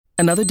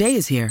Another day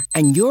is here,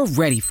 and you're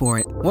ready for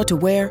it. What to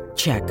wear?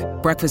 Check.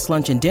 Breakfast,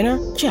 lunch, and dinner?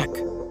 Check.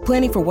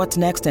 Planning for what's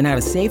next and how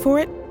to save for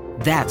it?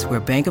 That's where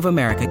Bank of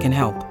America can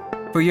help.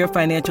 For your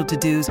financial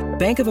to-dos,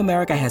 Bank of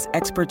America has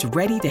experts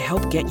ready to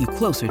help get you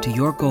closer to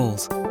your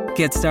goals.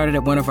 Get started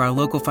at one of our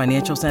local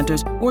financial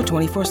centers or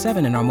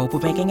 24/7 in our mobile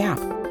banking app.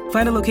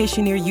 Find a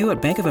location near you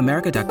at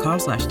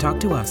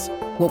bankofamerica.com/talktous.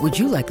 What would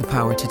you like the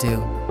power to do?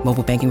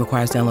 Mobile banking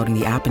requires downloading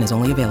the app and is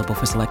only available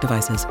for select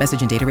devices.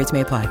 Message and data rates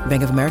may apply.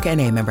 Bank of America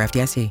N.A., member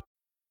FDIC.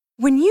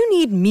 When you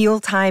need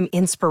mealtime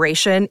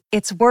inspiration,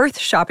 it's worth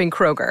shopping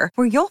Kroger,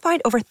 where you'll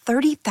find over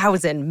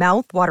 30,000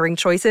 mouth-watering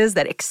choices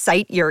that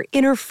excite your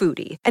inner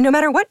foodie. And no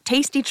matter what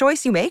tasty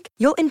choice you make,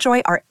 you'll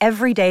enjoy our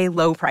everyday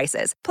low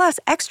prices, plus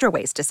extra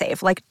ways to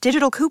save, like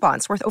digital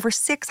coupons worth over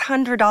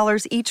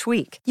 $600 each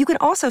week. You can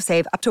also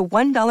save up to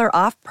 $1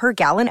 off per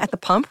gallon at the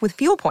pump with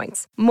fuel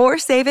points. More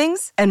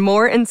savings and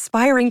more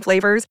inspiring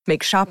flavors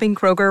make shopping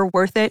Kroger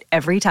worth it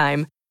every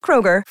time.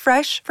 Kroger,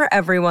 fresh for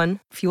everyone.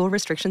 Fuel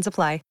restrictions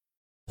apply.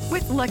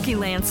 With Lucky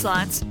Land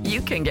Slots, you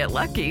can get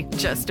lucky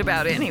just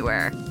about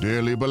anywhere.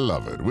 Dearly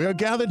beloved, we are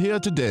gathered here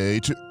today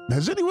to...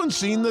 Has anyone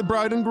seen the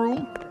bride and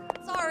groom?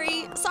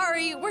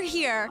 Sorry, we're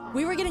here.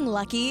 We were getting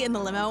lucky in the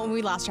limo and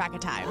we lost track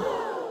of time.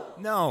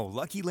 No,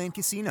 Lucky Land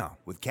Casino,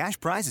 with cash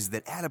prizes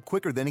that add up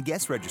quicker than a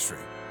guest registry.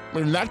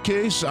 In that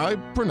case, I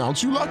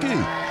pronounce you lucky.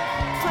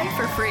 Play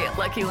for free at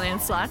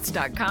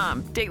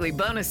LuckyLandSlots.com. Daily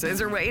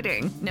bonuses are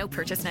waiting. No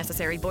purchase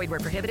necessary. Void where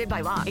prohibited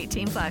by law.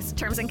 18+.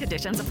 Terms and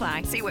conditions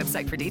apply. See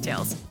website for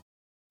details.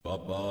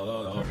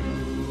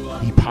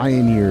 He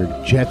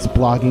pioneered Jets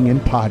blogging and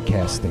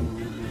podcasting.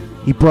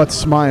 He brought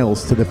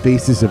smiles to the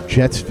faces of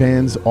Jets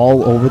fans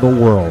all over the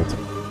world.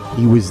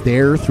 He was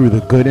there through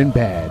the good and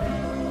bad.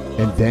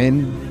 And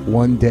then,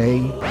 one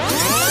day,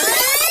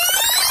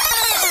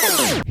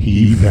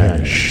 he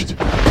vanished.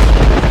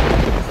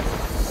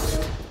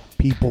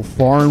 People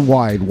far and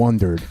wide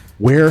wondered,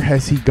 where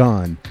has he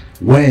gone?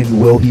 When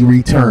will he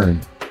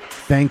return?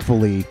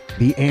 Thankfully,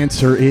 the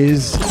answer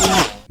is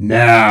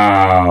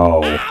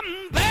now.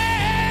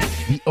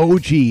 The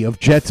OG of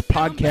Jets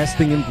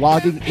podcasting and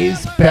blogging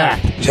is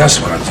back.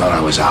 Just when I thought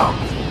I was out,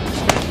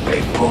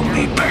 they pulled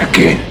me back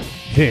in.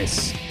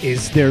 This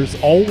is There's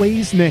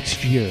Always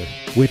Next Year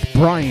with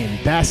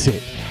Brian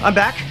Bassett. I'm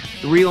back.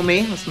 The real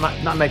me. Let's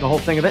not make a whole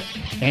thing of it.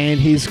 And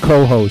his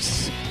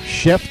co-hosts,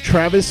 Chef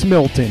Travis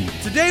Milton.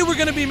 Today we're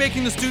going to be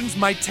making the students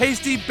my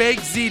tasty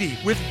baked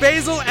ziti with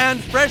basil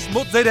and fresh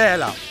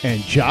mozzarella.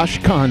 And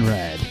Josh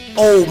Conrad.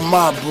 Oh,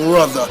 my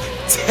brother,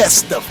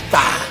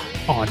 testify.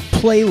 On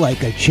Play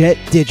Like a Jet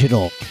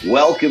Digital.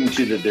 Welcome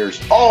to the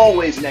There's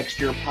Always Next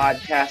Year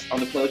podcast on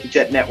the Play Like a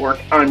Jet Network.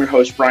 I'm your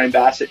host, Brian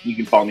Bassett. You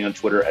can follow me on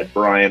Twitter at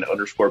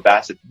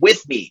Brian_Bassett.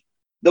 With me,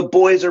 the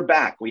boys are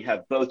back. We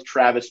have both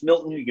Travis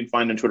Milton, who you can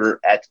find on Twitter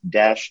at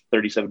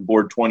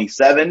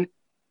 -37board27.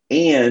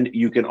 And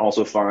you can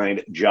also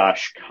find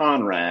Josh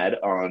Conrad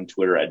on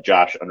Twitter at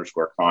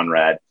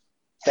Josh_Conrad.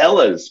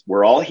 Fellas,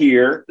 we're all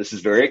here. This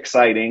is very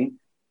exciting.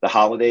 The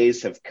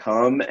holidays have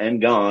come and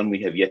gone.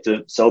 We have yet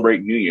to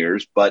celebrate New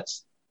Year's, but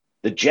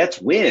the Jets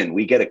win.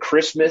 We get a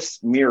Christmas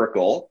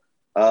miracle.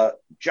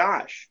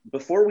 Josh,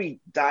 before we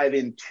dive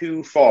in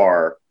too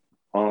far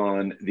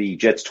on the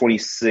Jets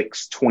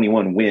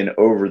 26-21 win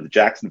over the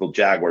Jacksonville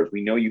Jaguars,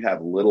 we know you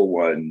have little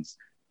ones.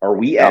 Are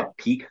we at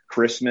peak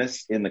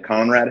Christmas in the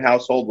Conrad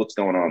household? What's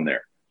going on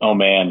there? Oh,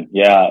 man.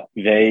 Yeah.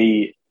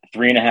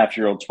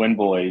 3.5-year-old twin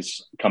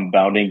boys come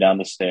bounding down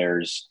the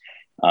stairs.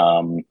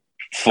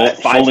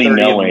 Fully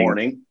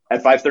knowing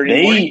at 5:30 in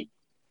the morning.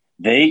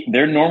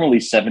 They're normally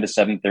 7 to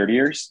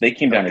 7:30ers. They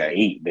came down at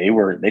 8.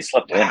 They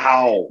slept in.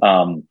 Wow.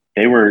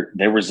 They were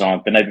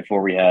zonked the night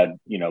before we had,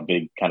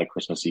 big kind of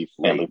Christmas Eve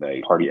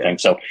family party thing.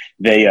 So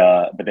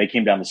but they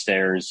came down the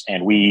stairs,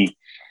 and we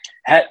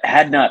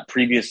had not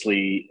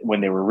previously,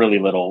 when they were really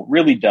little,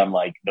 really done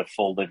like the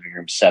full living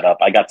room setup.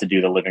 I got to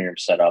do the living room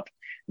setup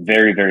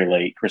very, very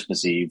late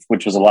Christmas Eve,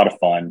 which was a lot of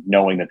fun,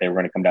 knowing that they were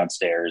going to come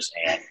downstairs,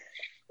 and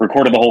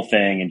recorded the whole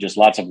thing, and just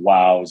lots of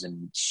wows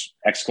and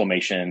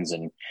exclamations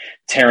and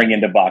tearing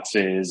into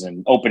boxes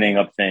and opening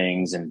up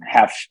things and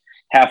half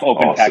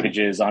open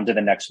packages onto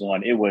the next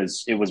one. It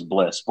was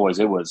bliss, boys.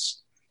 It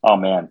was, oh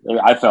man,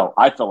 I felt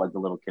like the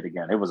little kid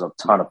again. It was a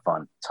ton of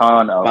fun.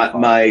 Fun.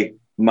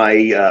 My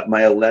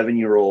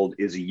 11-year-old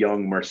is a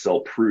young Marcel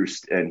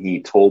Proust, and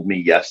he told me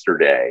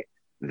yesterday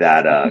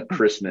that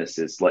Christmas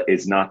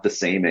is not the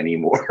same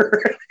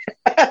anymore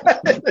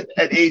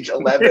at age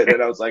 11.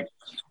 And I was like,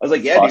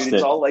 yeah, dude,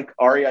 it's all like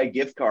REI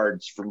gift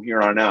cards from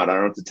here on out. I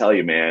don't know what to tell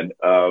you, man.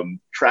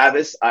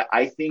 Travis,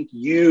 I think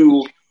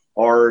you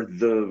are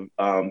the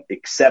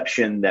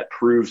exception that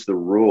proves the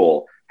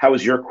rule. How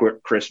was your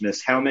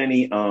Christmas? How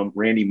many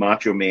Randy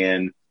Macho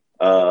Man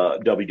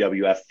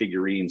WWF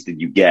figurines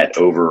did you get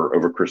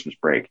over Christmas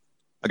break?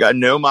 I got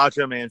no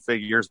Macho Man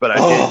figures, but I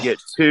did get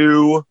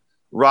 2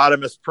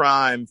 Rodimus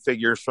Prime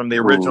figures from the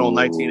original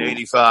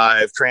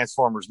 1985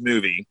 Transformers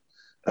movie.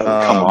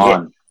 Come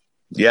on.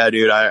 Yeah,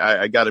 dude,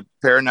 I got a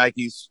pair of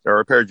Nikes or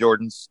a pair of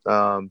Jordans.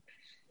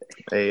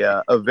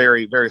 a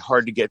very, very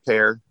hard to get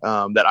pair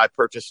that I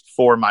purchased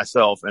for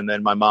myself, and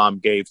then my mom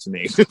gave to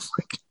me. She was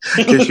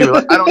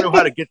like, I don't know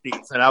how to get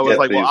these, and I was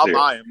like, well, I'll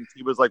buy them.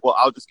 She was like, well,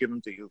 I'll just give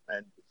them to you.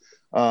 And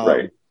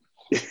right.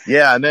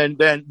 Yeah, and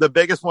then the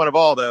biggest one of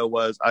all, though,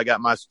 was I got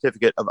my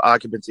certificate of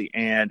occupancy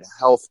and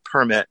health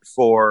permit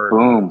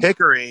for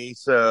Hickory,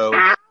 so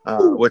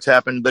which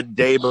happened the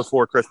day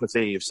before Christmas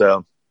Eve.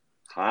 So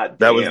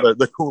that was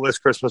the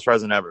coolest Christmas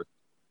present ever.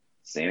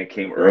 Santa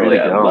came early.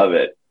 I love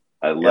it.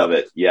 I love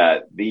it.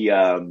 Yeah,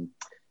 the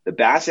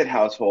Bassett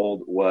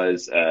household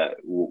was I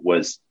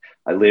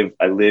live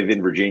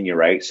in Virginia,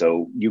 right?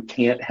 So you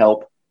can't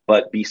help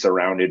but be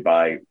surrounded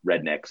by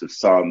rednecks of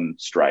some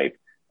stripe.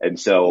 And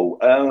so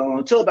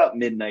until about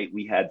midnight,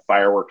 we had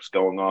fireworks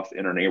going off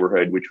in our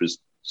neighborhood, which was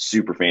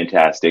super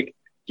fantastic,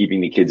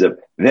 keeping the kids up.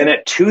 Then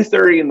at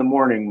 2:30 in the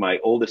morning, my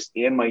oldest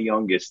and my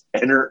youngest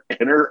enter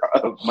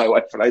my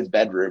wife and I's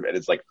bedroom, and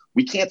it's like,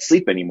 we can't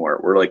sleep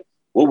anymore. We're like,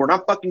 well, we're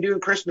not fucking doing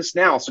Christmas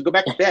now, so go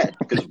back to bed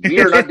because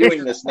we are not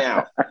doing this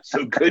now.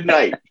 So good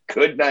night.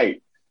 Good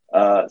night.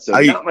 So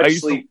not much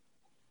sleep.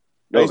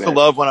 I used to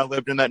love when I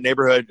lived in that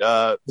neighborhood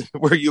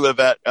where you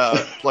live at,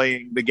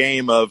 playing the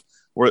game of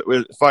where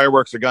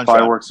fireworks or gunshots.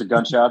 Fireworks or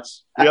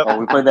gunshots. Yep. Oh,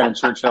 we play that in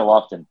Churchill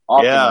often,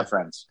 my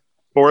friends.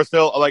 Forest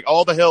Hill, like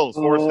all the hills.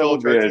 Forest Hill,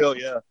 Churchill,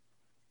 yeah.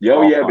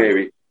 Yeah,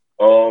 baby.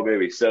 Oh,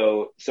 baby.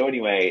 So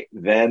anyway,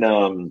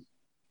 then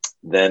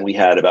we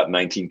had about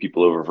 19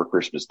 people over for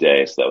Christmas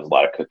Day, so that was a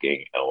lot of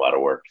cooking and a lot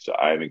of work. So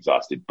I'm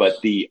exhausted.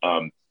 But the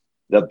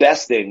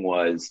best thing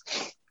was,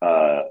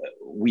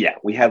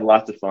 we had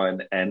lots of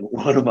fun. And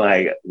one of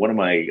my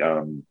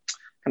kind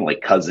of like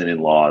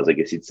cousin-in-laws, I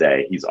guess you'd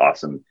say, he's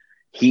awesome.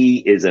 He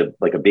is a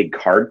big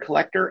card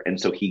collector,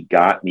 and so he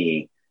got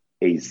me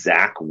a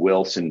Zach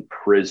Wilson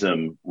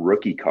Prism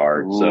rookie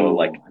card. Ooh,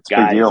 so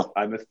guys,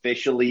 I'm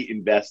officially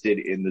invested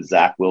in the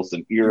Zach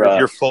Wilson era.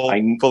 You're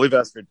fully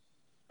vested.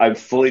 I'm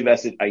fully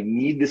vested. I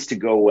need this to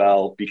go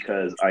well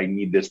because I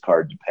need this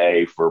card to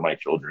pay for my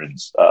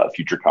children's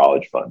future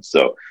college funds.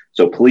 So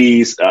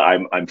please,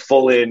 I'm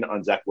full in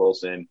on Zach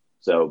Wilson.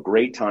 So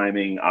great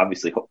timing.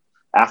 Obviously,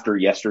 after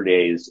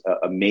yesterday's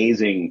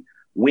amazing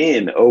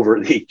win over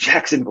the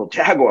Jacksonville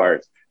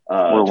Jaguars,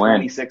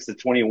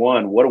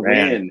 26-21. What a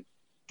win.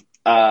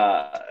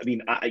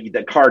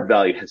 The card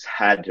value has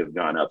had to have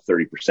gone up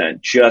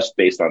 30% just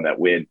based on that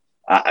win.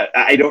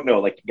 I don't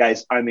know,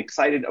 guys, I'm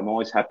excited. I'm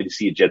always happy to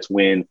see a Jets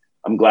win.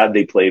 I'm glad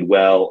they played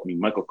well. I mean,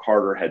 Michael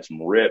Carter had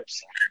some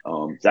rips.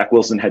 Zach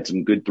Wilson had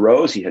some good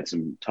throws. He had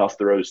some tough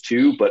throws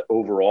too, but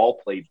overall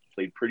played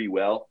pretty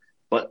well.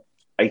 But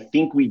I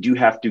think we do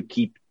have to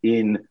keep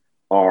in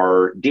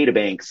our data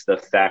banks the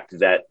fact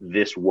that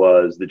this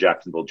was the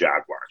Jacksonville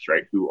Jaguars,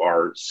 right? Who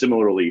are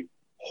similarly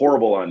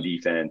horrible on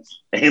defense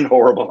and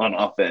horrible on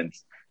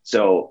offense.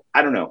 So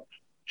I don't know,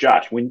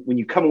 Josh, when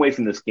you come away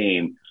from this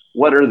game,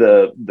 what are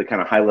the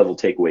kind of high level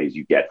takeaways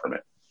you get from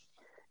it?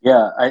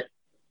 Yeah,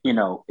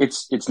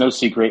 it's no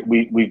secret.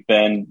 We've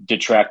been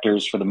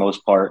detractors for the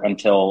most part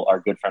until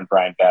our good friend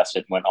Brian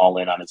Bassett went all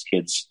in on his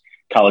kids'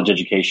 college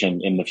education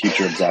in the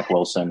future of Zach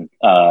Wilson.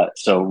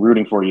 So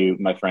rooting for you,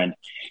 my friend.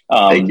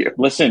 Thank you.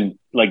 Listen,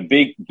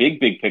 big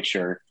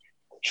picture.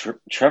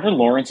 Trevor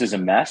Lawrence is a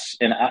mess,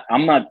 and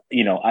I'm not,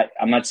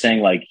 I'm not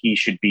saying he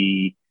should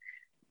be,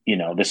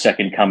 the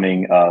second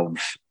coming of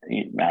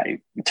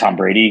Tom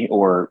Brady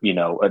or,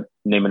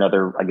 name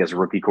another, I guess,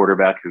 rookie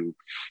quarterback who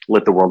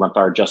lit the world on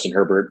fire, Justin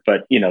Herbert.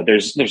 But,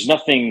 there's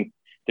nothing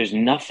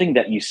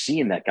that you see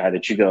in that guy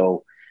that you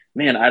go,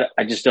 man,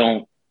 I just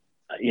don't,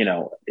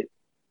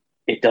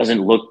 it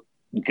doesn't look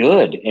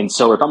good. And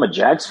so if I'm a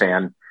Jags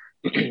fan,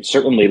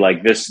 certainly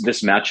this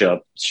matchup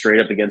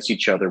straight up against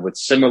each other with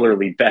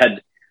similarly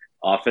bad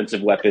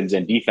offensive weapons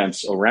and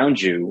defense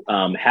around you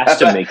has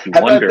to make you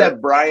wonder. How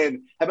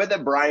about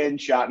that Brian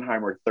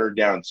Schottenheimer third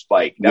down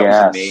spike? That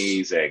was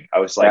amazing. I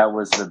was like, that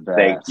was the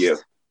best.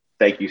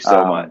 Thank you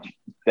so much.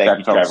 Thank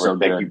you, Trevor. So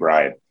thank you,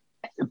 Brian.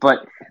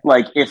 But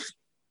if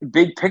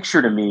big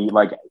picture to me,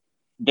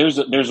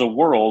 there's a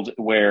world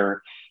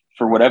where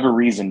for whatever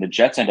reason the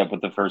Jets end up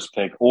with the first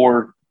pick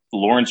or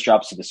Lawrence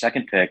drops to the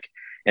second pick.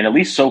 And at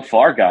least so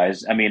far,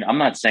 guys, I mean, I'm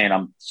not saying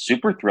I'm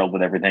super thrilled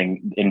with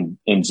everything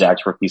in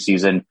Zach's rookie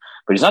season,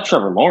 but he's not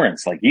Trevor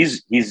Lawrence.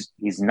 He's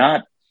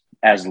not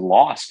as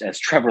lost as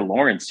Trevor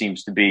Lawrence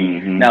seems to be.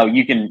 Mm-hmm. Now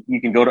you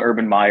can go to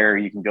Urban Meyer,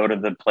 you can go to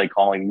the play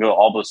calling, you can go to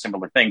all those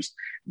similar things,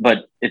 but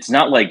it's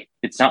not like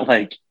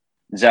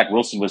Zach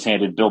Wilson was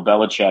handed Bill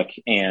Belichick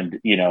and,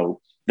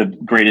 the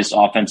greatest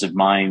offensive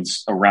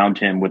minds around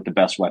him with the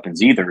best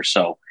weapons either.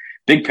 So,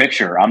 big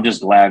picture, I'm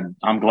glad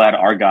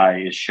our guy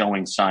is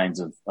showing signs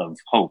of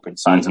hope and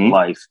signs of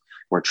life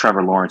where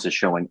Trevor Lawrence is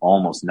showing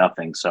almost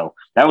nothing. So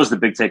that was the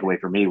big takeaway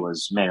for me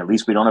was, man, at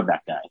least we don't have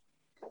that guy.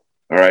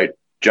 All right.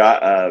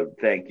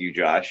 Thank you,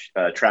 Josh.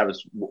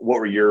 Travis, what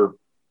were your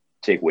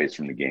takeaways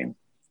from the game?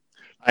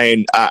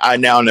 I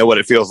now know what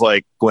it feels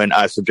like when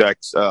I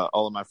subject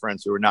all of my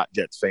friends who are not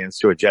Jets fans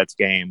to a Jets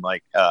game.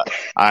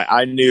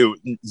 I knew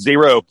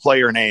zero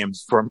player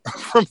names from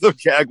the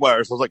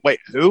Jaguars. I was like, wait,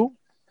 who?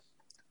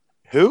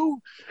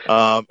 who?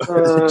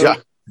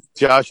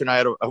 Josh and I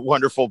had a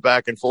wonderful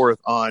back and forth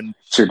on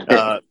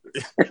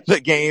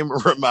the game,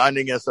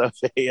 reminding us of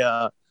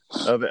a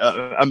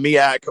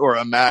MEAC or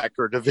a MAC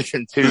or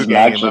Division II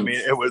game. I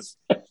mean,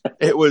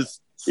 it was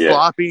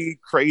sloppy,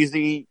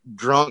 crazy,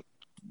 drunk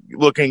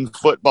looking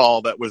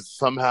football that was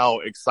somehow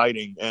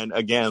exciting. And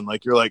again,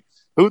 like, you're like,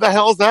 who the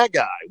hell's that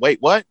guy? Wait,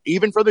 what?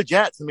 Even for the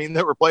Jets, I mean,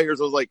 there were players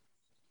who was like,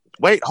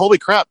 wait, holy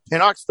crap,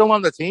 Pinnock's still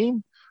on the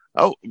team?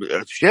 Oh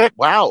shit!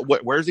 Wow,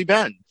 where's he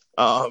been?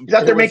 He's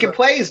out there making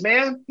plays,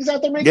 man. He's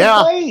out there making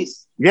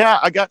plays. Yeah,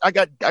 I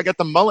got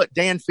the mullet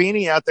Dan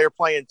Feeney out there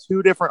playing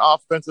two different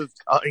offensive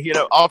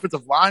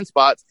line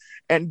spots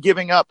and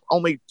giving up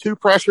only 2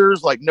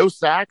 pressures, like no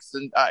sacks.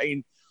 And I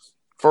mean,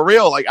 for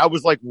real, like, I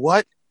was like,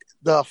 what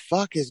the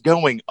fuck is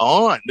going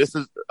on? This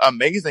is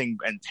amazing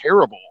and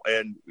terrible,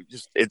 and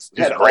it's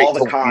great. All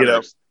the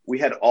Connors. We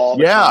had all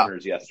the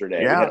Connors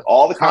yesterday. Yeah. We had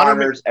all the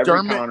Connors, every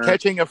McDermott Connor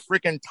catching a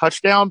freaking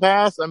touchdown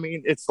pass. I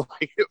mean, it's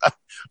like,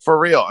 for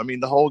real. I mean,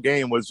 the whole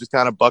game was just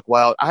kind of buck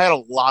wild. I had a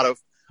lot of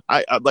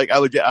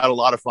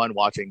fun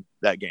watching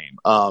that game.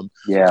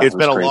 It's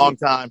been a long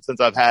time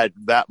since I've had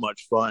that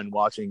much fun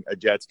watching a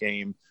Jets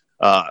game.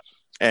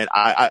 And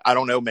I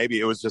don't know, maybe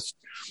it was just,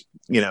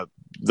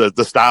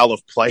 the style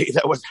of play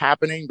that was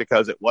happening,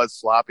 because it was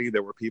sloppy.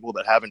 There were people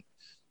that haven't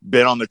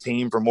been on the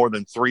team for more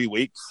than 3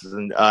 weeks,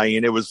 and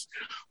it was,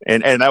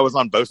 and that was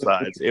on both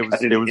sides. It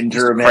was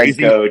interim head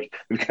coach.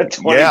 We've got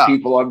 20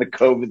 people on the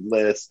COVID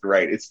list,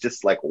 right? It's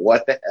just like,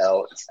 what the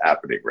hell is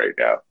happening right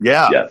now?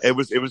 Yeah, yes.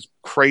 It was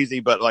crazy,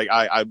 but like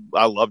I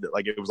loved it.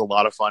 Like, it was a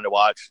lot of fun to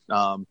watch.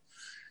 I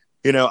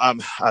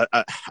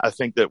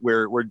think that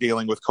we're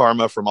dealing with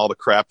karma from all the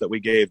crap that we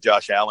gave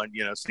Josh Allen.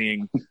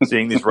 Seeing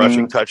these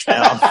rushing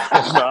touchdowns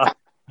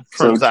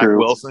from Zach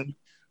Wilson.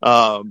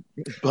 But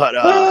like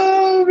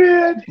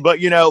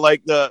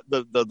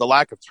the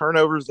lack of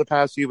turnovers the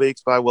past few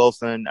weeks by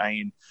Wilson. I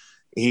mean,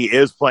 he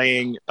is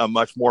playing a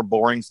much more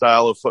boring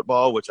style of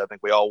football, which I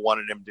think we all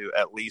wanted him to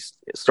at least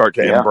start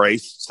to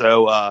embrace.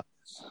 So,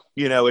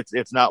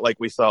 it's not like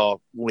we saw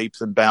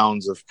leaps and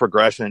bounds of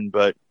progression,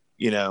 but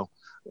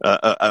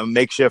a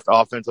makeshift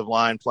offensive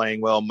line playing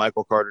well,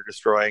 Michael Carter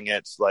destroying it.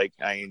 It's like,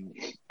 I mean,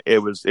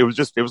 it was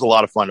a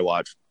lot of fun to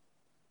watch.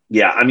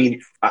 Yeah, I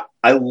mean,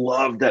 I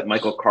love that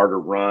Michael Carter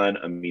run.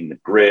 I mean, the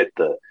grit,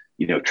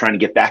 trying to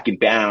get back in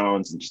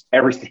bounds, and just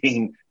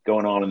everything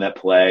going on in that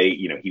play.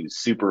 He was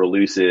super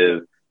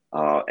elusive,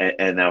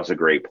 and that was a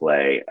great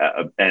play.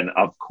 And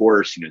of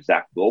course,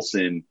 Zach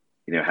Wilson,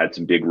 had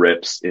some big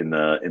rips in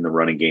the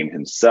running game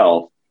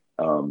himself.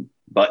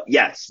 But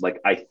yes, like,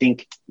 I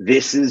think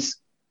this is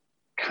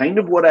kind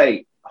of what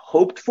I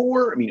hoped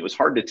for. I mean, it was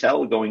hard to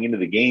tell going into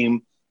the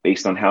game,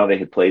 based on how they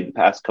had played the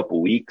past couple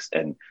of weeks,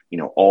 and,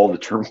 all the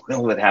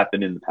turmoil that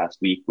happened in the past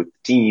week with the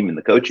team and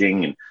the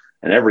coaching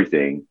and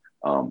everything.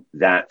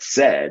 That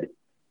said,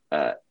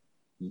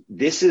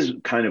 this is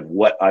kind of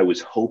what I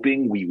was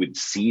hoping we would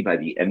see by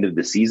the end of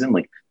the season.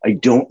 Like, I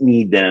don't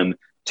need them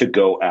to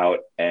go out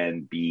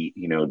and be,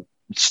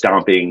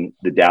 stomping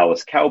the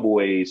Dallas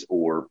Cowboys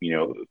or,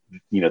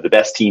 the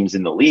best teams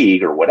in the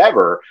league or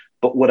whatever.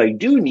 But what I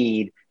do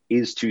need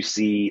is to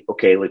see,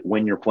 okay, like,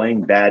 when you're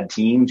playing bad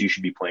teams, you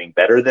should be playing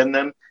better than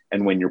them.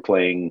 And when you're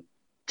playing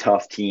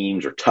tough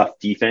teams or tough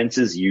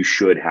defenses, you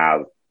should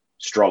have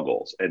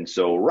struggles. And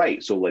so,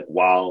 so like,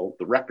 while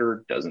the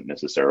record doesn't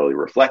necessarily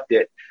reflect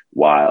it,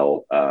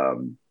 while,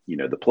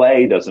 the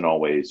play doesn't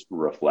always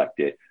reflect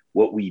it,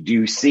 what we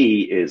do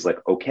see is like,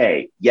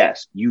 okay,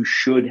 yes, you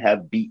should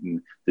have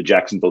beaten the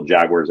Jacksonville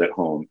Jaguars at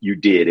home. You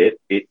did it.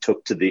 It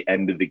took to the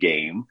end of the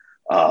game.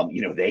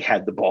 They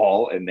had the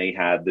ball and they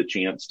had the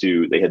chance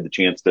to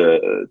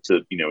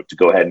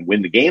go ahead and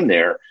win the game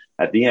there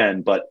at the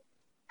end, but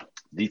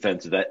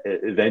defense that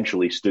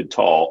eventually stood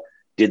tall,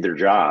 did their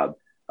job.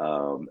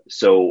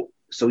 So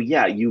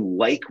yeah, you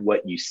like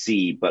what you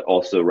see, but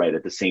also right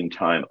at the same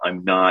time,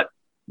 I'm not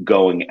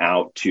going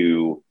out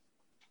to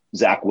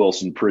Zach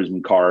Wilson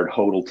prism card,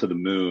 hodl to the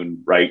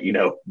moon, right?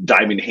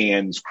 Diamond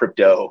hands,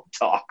 crypto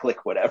talk,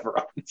 like whatever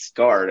on this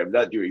card. I'm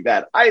not doing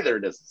that either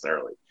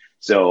necessarily.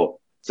 So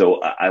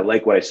I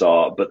like what I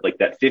saw, but like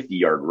that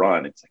 50-yard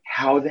run, it's like,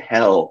 how the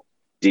hell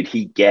did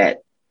he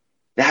get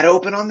that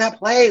open on that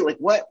play? Like,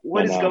 what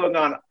is going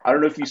on? I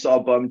don't know if you saw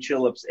Bum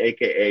Chillips,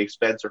 aka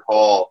Spencer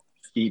Hall.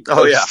 He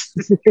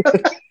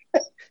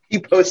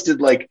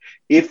posted, like,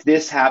 if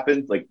this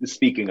happened, like,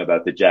 speaking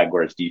about the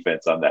Jaguars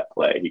defense on that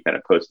play, he kind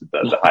of posted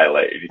the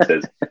highlight, and he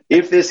says,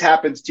 if this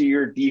happens to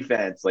your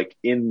defense, like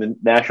in the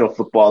National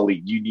Football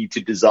League, you need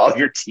to dissolve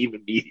your team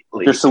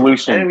immediately.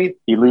 Dissolution. I mean,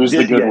 he used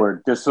the good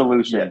word,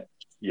 dissolution.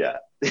 Yeah.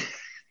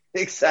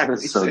 Exactly.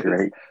 That's so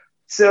great.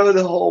 So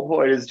the whole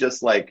point is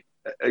just like,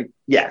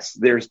 yes,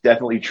 there's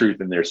definitely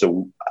truth in there.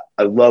 So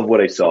I love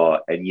what I saw.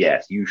 And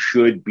yes, you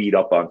should beat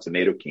up on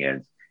tomato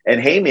cans. And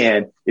hey,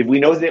 man, if we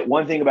know that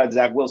one thing about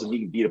Zach Wilson, he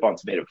can beat up on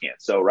tomato cans.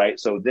 So, right.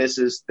 So this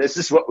is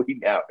what we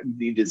now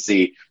need to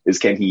see is,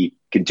 can he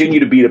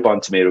continue to beat up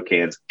on tomato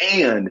cans,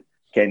 and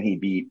can he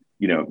beat,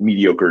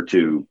 mediocre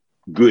to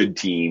good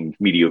teams,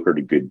 mediocre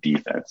to good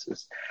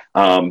defenses?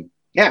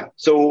 Yeah.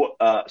 So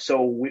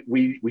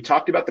we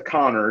talked about the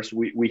Connors.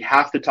 We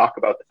have to talk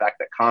about the fact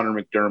that Connor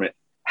McDermott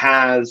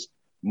has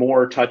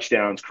more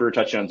touchdowns, career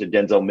touchdowns than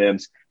Denzel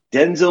Mims.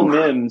 Denzel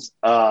Mims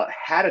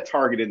had a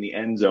target in the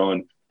end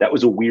zone. That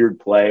was a weird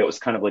play. It was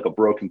kind of like a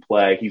broken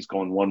play. He's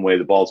going one way,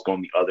 the ball's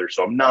going the other.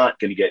 So I'm not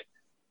going to get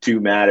too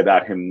mad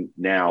about him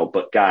now.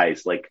 But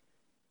guys, like,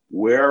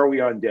 where are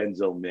we on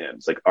Denzel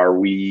Mims? Like, are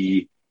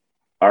we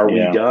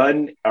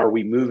done? Are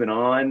we moving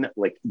on?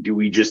 Like, do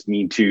we just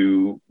need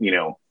to,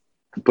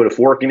 put a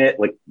fork in it?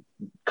 Like,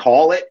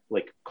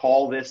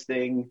 call this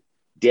thing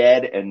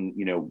dead and,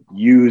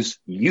 use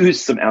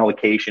some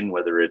allocation,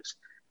 whether it's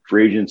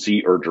free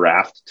agency or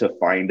draft, to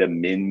find a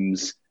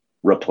Mims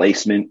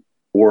replacement?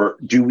 Or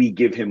do we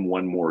give him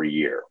one more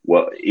year?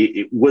 Well,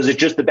 was it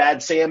just the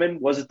bad salmon?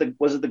 Was it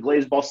the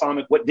glazed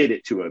balsamic? What did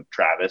it to him,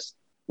 Travis?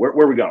 Where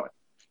are we going?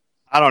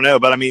 I don't know,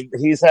 but I mean,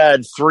 he's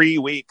had 3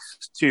 weeks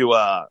to,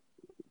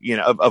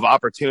 of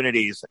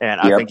opportunities,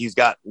 and I think he's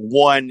got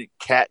one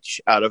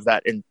catch out of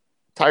that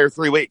entire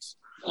 3 weeks.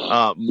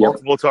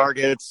 Multiple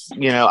targets.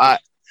 I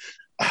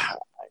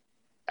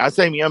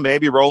say,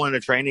 maybe roll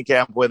into training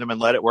camp with him and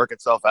let it work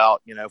itself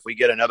out. If we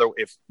get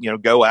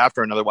go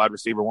after another wide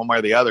receiver one way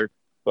or the other.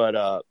 But,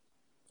 I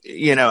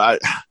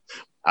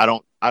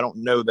don't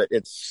know that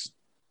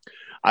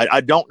I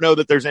don't know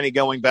that there's any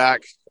going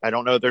back. I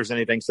don't know if there's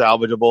anything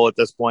salvageable at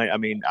this point. I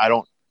mean,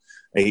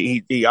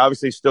 he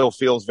obviously still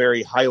feels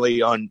very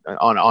highly on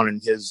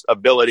his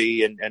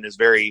ability and is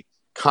very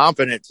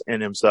confident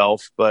in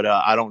himself, but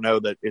I don't know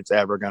that it's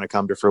ever going to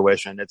come to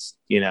fruition. It's,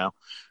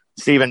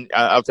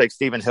 I'll take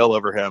Stephen Hill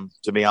over him,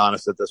 to be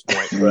honest, at this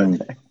point.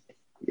 But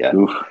yeah.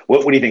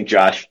 What do you think,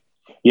 Josh?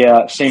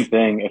 Yeah, same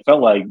thing. It felt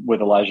like with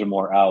Elijah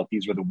Moore out,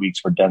 these were the weeks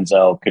where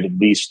Denzel could at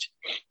least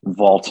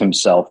vault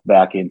himself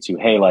back into,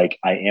 hey, like,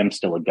 I am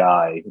still a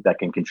guy that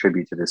can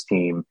contribute to this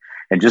team,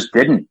 and just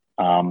didn't.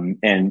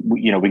 And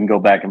we can go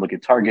back and look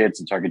at targets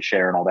and target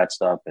share and all that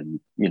stuff, and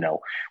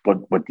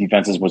what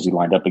defenses was he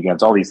lined up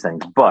against, all these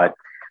things. But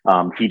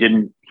he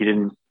didn't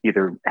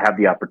either have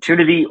the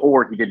opportunity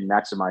or he didn't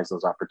maximize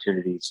those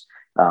opportunities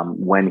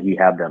when he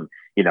had them.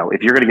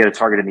 If you're going to get a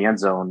target in the end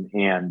zone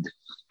and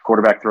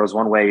quarterback throws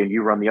one way and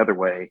you run the other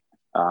way,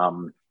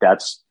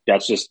 that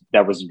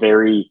was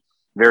very,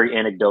 very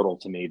anecdotal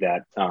to me.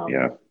 That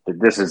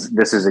this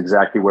is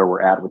exactly where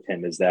we're at with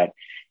him, is that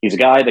he's a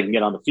guy that can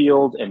get on the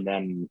field and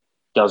then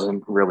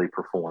doesn't really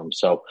perform.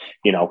 So,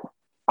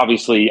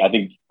 obviously, I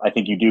think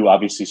you do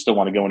obviously still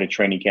want to go into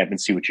training camp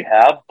and see what you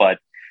have, but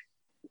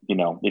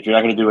if you're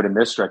not going to do it in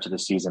this stretch of the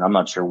season, I'm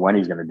not sure when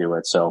he's going to do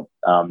it. So,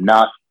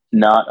 not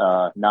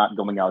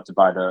going out to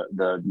buy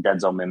the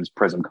Denzel Mims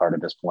Prism card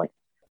at this point.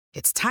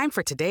 It's time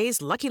for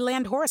today's Lucky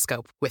Land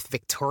horoscope with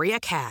Victoria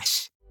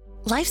Cash.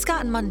 Life's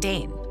gotten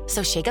mundane,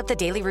 so shake up the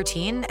daily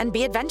routine and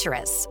be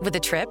adventurous with a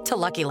trip to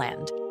Lucky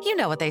Land. You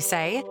know what they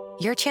say,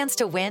 your chance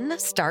to win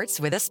starts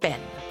with a spin.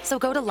 So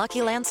go to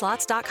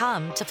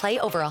LuckyLandSlots.com to play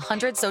over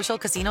 100 social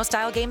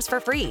casino-style games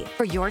for free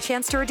for your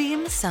chance to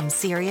redeem some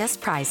serious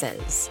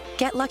prizes.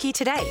 Get lucky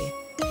today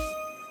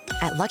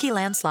at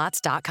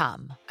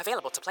LuckyLandSlots.com.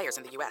 Available to players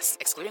in the U.S.,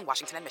 excluding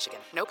Washington and Michigan.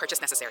 No purchase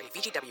necessary.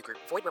 VGW Group.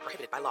 Void where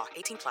prohibited by law.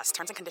 18+.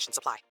 Terms and conditions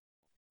apply.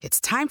 It's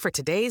time for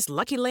today's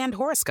Lucky Land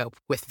horoscope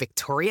with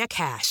Victoria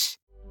Cash.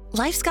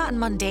 Life's gotten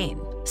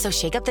mundane, so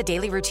shake up the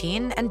daily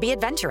routine and be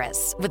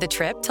adventurous with a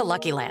trip to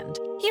Lucky Land.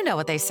 You know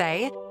what they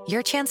say,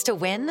 your chance to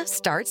win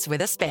starts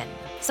with a spin.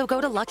 So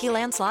go to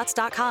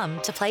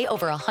LuckyLandSlots.com to play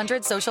over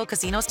 100 social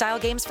casino-style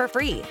games for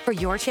free for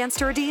your chance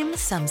to redeem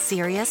some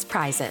serious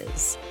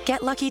prizes.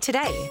 Get lucky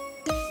today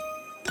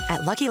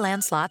at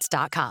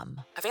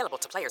LuckyLandSlots.com. Available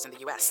to players in the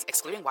U.S.,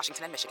 excluding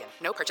Washington and Michigan.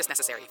 No purchase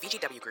necessary.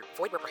 VGW Group.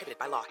 Void where prohibited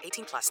by law.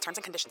 18+. Terms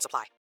and conditions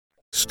apply.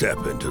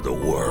 Step into the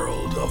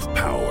world of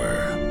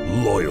power,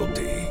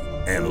 loyalty,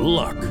 and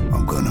luck.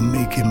 I'm gonna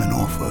make him an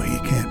offer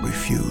he can't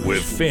refuse.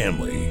 With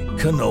family,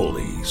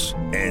 cannolis,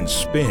 and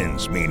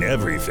spins mean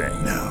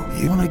everything. Now,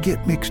 you wanna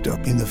get mixed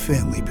up in the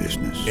family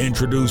business.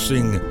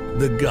 Introducing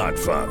The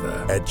Godfather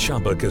at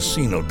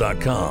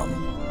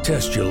ChumbaCasino.com.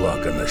 Test your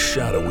luck in the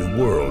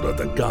shadowy world of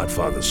The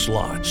Godfather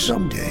slot.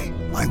 Someday,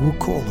 I will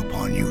call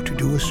upon you to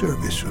do a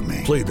service for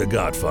me. Play The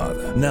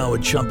Godfather, now at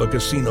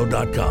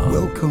ChumbaCasino.com.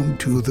 Welcome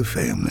to the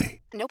family.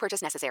 No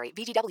purchase necessary.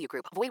 VGW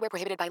Group. Void where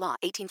prohibited by law.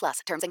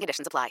 18+. Terms and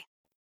conditions apply.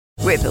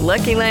 With the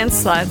Lucky Land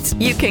Slots,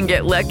 you can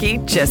get lucky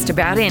just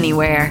about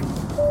anywhere.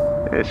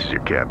 This is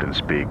your captain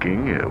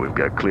speaking. We've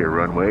got clear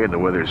runway and the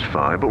weather's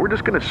fine, but we're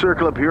just going to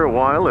circle up here a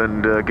while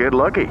and get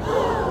lucky.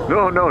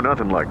 No,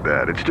 nothing like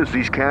that. It's just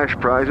these cash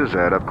prizes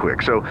add up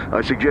quick. So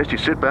I suggest you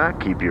sit back,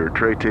 keep your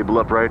tray table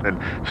upright, and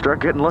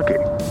start getting lucky.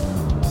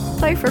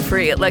 Play for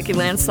free at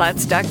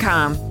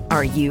LuckyLandSlots.com.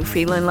 Are you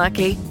feeling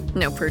lucky?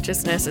 No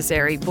purchase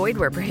necessary. Void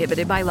where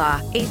prohibited by law.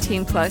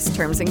 18+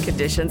 terms and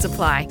conditions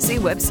apply. See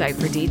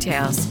website for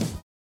details.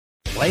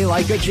 Play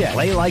like a Jet.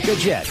 Play like a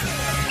Jet.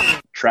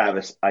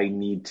 Travis, I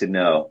need to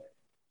know,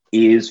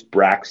 is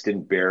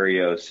Braxton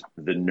Berrios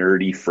the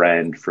nerdy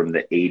friend from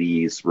the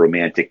 80s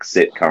romantic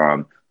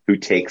sitcom who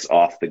takes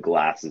off the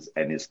glasses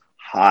and is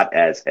hot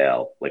as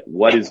hell. Like,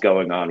 what is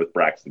going on with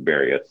Braxton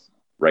Berrios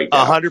right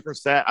now?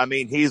 100%. I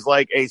mean, he's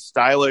like a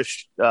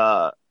stylish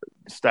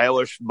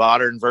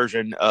modern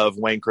version of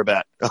Wayne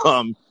Corbett.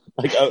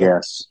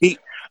 Yes.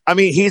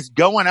 He's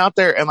going out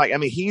there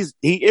and he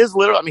is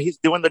literally, he's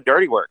doing the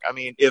dirty work. I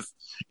mean, if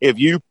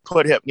you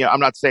put him, I'm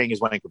not saying he's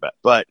Wayne Corbett,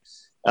 but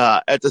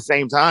at the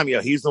same time,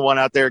 he's the one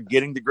out there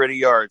getting the gritty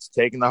yards,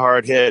 taking the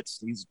hard hits.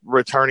 He's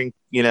returning,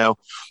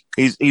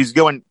 he's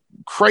going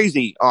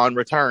crazy on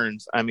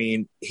returns. I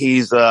mean,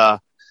 he's, I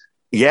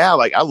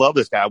love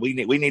this guy. We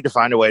need to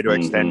find a way to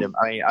extend him.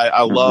 I mean,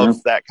 I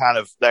love that kind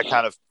of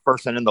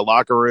person in the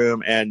locker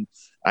room. And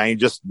I mean,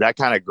 just that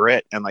kind of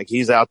grit. And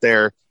he's out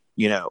there,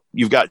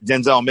 you've got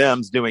Denzel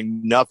Mims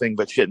doing nothing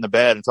but shit in the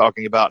bed and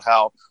talking about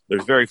how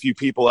there's very few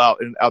people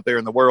out there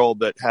in the world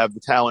that have the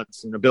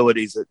talents and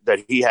abilities that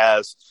he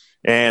has.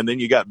 And then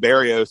you got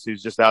Berrios,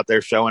 who's just out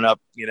there showing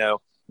up,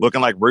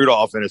 looking like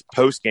Rudolph in his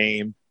post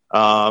game,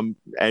 and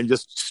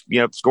just,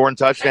 scoring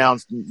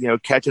touchdowns,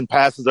 catching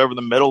passes over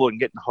the middle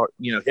and getting hard,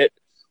 hit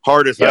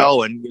hard as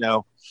hell and,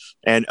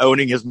 and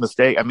owning his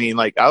mistake. I mean,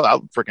 I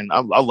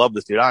love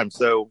this dude. I'm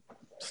so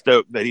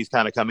stoked that he's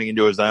kind of coming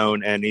into his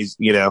own, and he's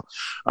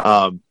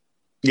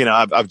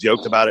I've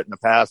joked about it in the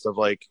past of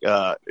why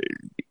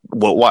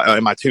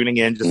am I tuning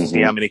in just to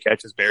see how many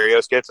catches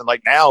Berrios gets, and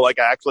now I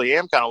actually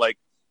am kind of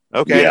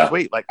okay,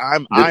 sweet,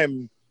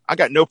 I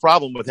got no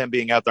problem with him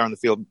being out there on the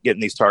field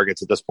getting these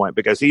targets at this point,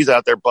 because he's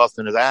out there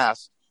busting his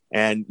ass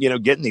and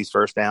getting these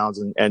first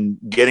downs and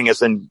getting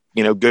us in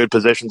good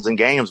positions in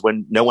games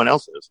when no one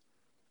else is.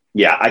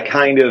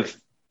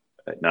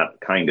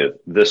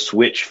 The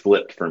switch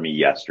flipped for me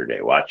yesterday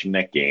watching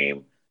that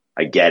game.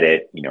 I get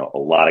it. A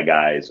lot of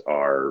guys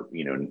are,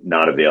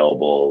 not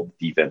available.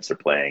 Defense they're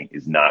playing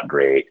is not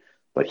great,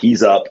 but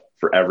he's up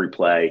for every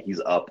play. He's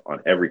up on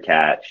every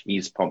catch.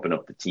 He's pumping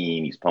up the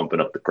team. He's pumping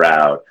up the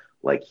crowd.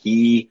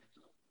 He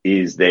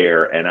is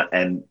there.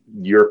 And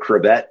your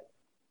Corbett,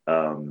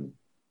 whatever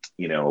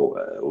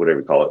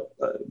you call it,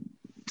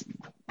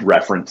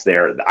 reference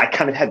there. I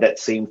kind of had that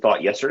same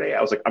thought yesterday.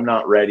 I was I'm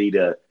not ready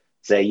to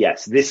say,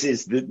 yes, this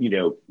is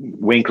the,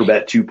 Wayne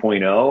Corbett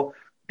 2.0,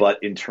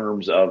 but in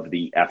terms of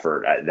the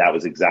effort, that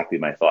was exactly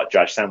my thought.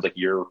 Josh, sounds like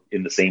you're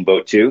in the same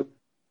boat too.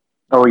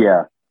 Oh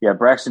yeah. Yeah.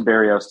 Braxton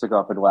Berrios took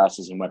off the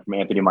glasses and went from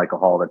Anthony Michael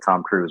Hall to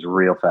Tom Cruise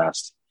real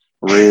fast.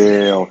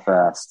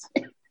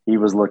 He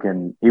was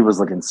looking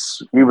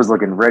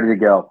ready to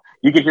go.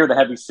 You could hear the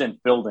heavy synth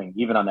building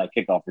even on that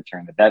kickoff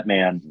return. That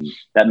man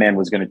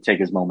was going to take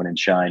his moment and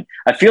shine.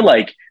 I feel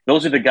like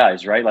those are the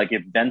guys, right?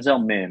 If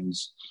Denzel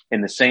Mims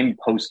in the same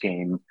post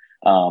game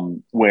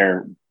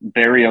where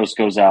Berrios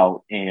goes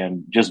out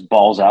and just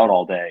balls out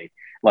all day,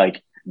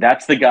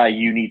 that's the guy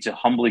you need to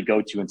humbly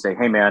go to and say,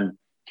 "Hey man,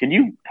 can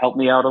you help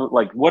me out?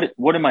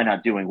 What am I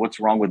not doing?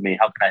 What's wrong with me?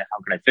 How can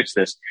I fix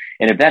this?"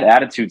 And if that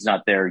attitude's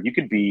not there, you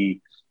could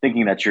be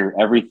thinking that you're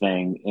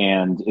everything.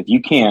 And if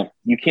you can't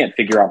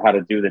figure out how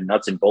to do the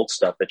nuts and bolts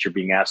stuff that you're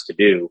being asked to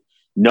do,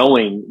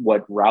 knowing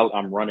what route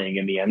I'm running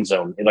in the end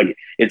zone,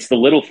 it's the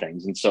little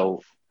things. And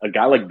so a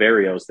guy like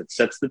Berrios that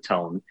sets the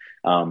tone,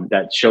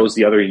 that shows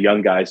the other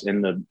young guys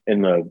in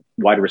the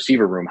wide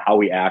receiver room, how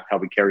we act, how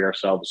we carry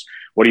ourselves.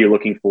 What are you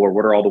looking for?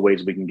 What are all the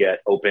ways we can get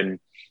open?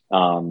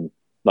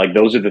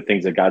 Those are the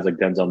things that guys like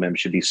Denzel Mims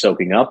should be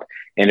soaking up.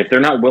 And if they're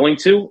not willing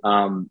to,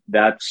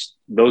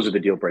 those are the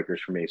deal breakers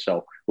for me.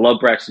 So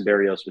love Braxton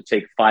Berrios, would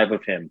take 5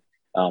 of him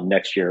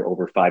next year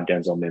over 5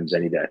 Denzel Mims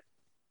any day.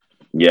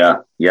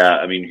 Yeah.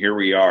 I mean, here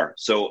we are.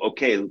 So,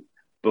 okay,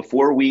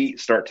 before we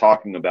start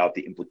talking about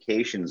the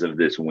implications of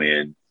this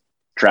win,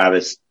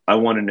 Travis, I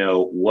want to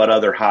know, what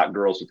other hot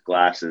girls with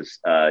glasses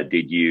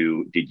did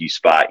you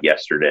spot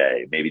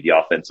yesterday? Maybe the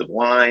offensive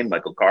line,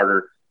 Michael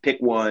Carter. Pick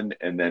one,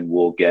 and then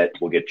we'll get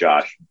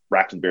Josh.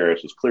 Braxton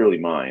Berrios was clearly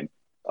mine,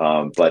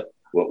 but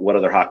what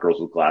other hot girls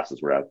with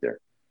glasses were out there?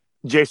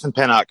 Jason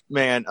Pinnock,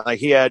 man,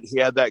 he had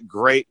that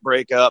great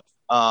breakup.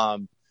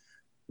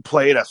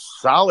 Played a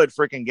solid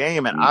freaking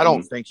game, and I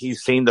don't think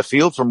he's seen the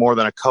field for more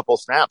than a couple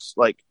snaps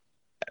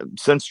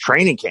since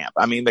training camp.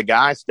 I mean, the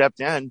guy stepped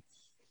in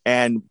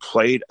and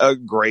played a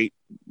great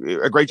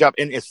job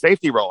in his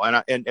safety role,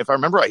 and if I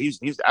remember right,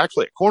 he's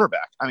actually a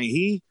cornerback. I mean,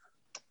 he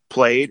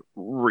played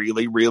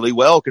really, really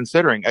well,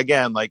 considering,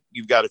 again,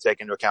 you've got to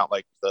take into account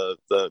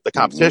the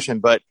competition,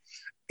 but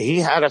he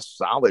had a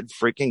solid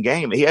freaking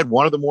game. He had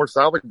one of the more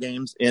solid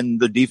games in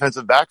the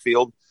defensive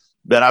backfield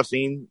that I've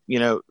seen,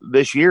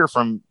 this year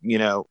from,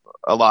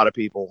 a lot of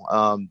people.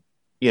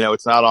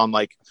 It's not on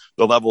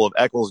the level of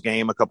Eccles'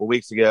 game a couple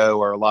weeks ago,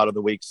 or a lot of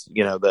the weeks,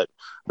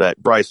 that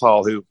Bryce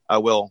Hall, who I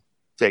will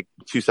take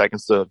 2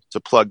 seconds to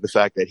plug the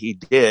fact that he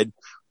did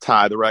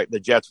tie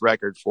the Jets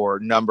record for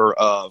number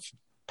of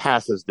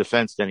passes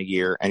defensed in a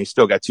year, and he's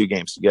still got 2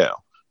 games to go.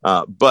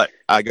 But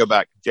I go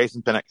back,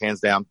 Jason Pinnock, hands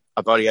down.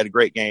 I thought he had a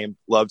great game.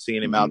 Loved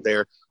seeing him out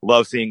there.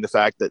 Love seeing the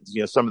fact that,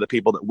 some of the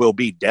people that will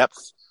be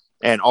depth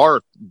and are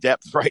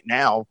depth right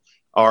now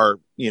are,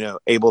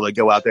 able to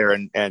go out there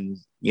and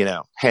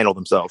handle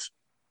themselves.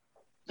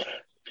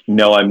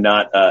 No, I'm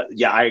not.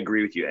 I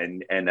agree with you.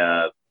 And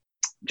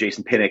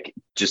Jason Pinnock,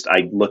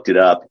 I looked it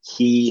up.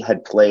 He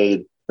had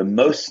played the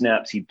most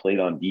snaps he'd played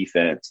on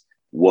defense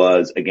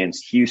was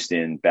against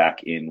Houston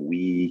back in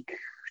week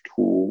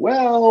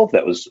 12.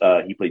 That was,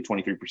 he played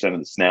 23% of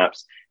the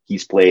snaps.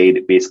 He's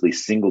played basically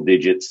single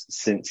digits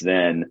since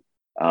then.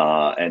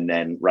 And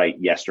then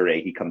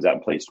yesterday he comes out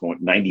and plays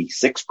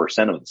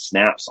 96% of the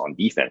snaps on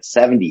defense,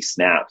 70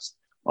 snaps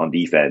on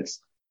defense.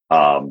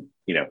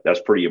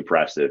 That's pretty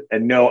impressive.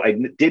 And no, I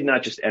did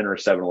not just enter a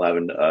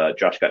 7-Eleven.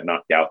 Josh got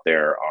knocked out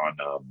there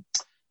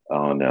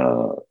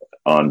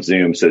on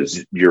Zoom. So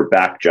you're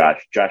back,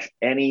 Josh. Josh,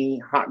 any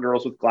hot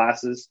girls with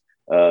glasses?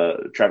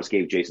 Travis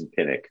gave Jason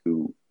Pinnock.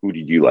 Who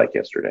did you like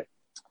yesterday?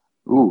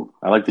 Ooh,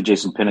 I like the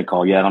Jason Pinnock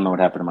call. Yeah, I don't know what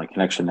happened to my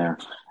connection there.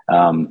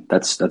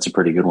 That's a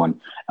pretty good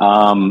one.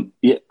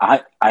 Yeah,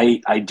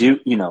 I do.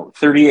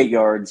 38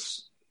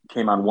 yards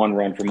came on one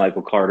run for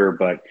Michael Carter,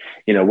 but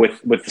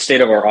with the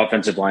state of our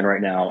offensive line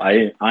right now,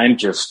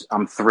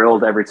 I'm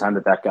thrilled every time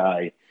that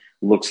guy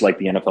looks like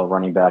the NFL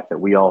running back that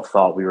we all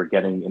thought we were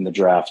getting in the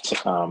draft.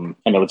 I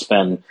know it's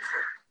been,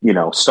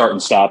 start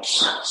and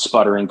stops,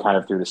 sputtering kind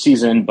of through the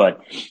season,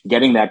 but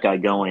getting that guy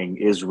going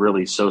is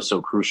really so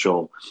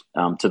crucial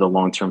to the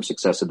long-term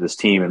success of this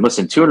team. And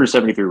listen,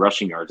 273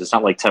 rushing yards. It's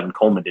not like Tevin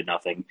Coleman did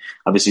nothing.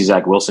 Obviously,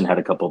 Zach Wilson had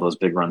a couple of those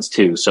big runs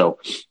too. So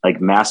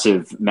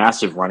massive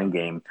running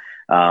game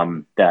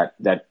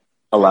that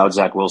allowed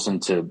Zach Wilson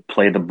to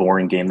play the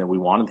boring game that we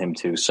wanted him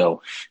to.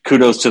 So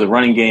kudos to the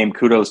running game,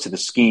 kudos to the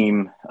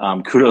scheme,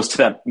 kudos to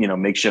that,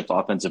 makeshift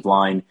offensive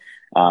line.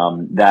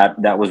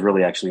 That was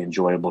really actually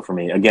enjoyable for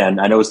me. Again,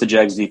 I know it's the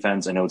Jags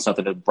defense. I know it's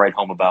nothing to write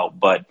home about,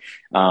 but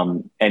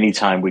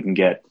anytime we can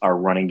get our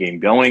running game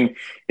going,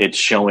 it's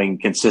showing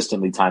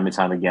consistently time and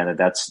time again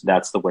that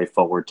that's the way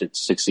forward to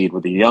succeed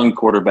with a young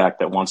quarterback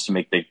that wants to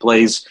make big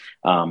plays.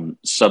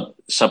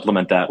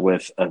 Supplement that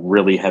with a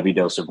really heavy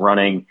dose of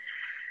running.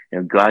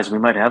 Guys, we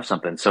might have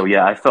something. So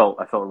yeah, I felt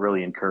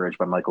really encouraged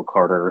by Michael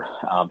Carter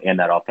and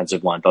that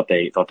offensive line. Thought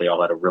they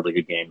all had a really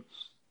good game.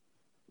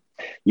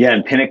 Yeah,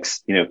 and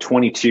Pinnock's,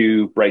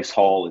 22. Bryce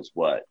Hall is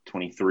what,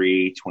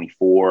 23,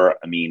 24.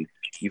 I mean,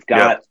 you've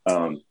got,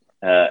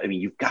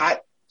 you've got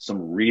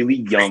some really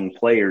young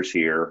players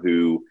here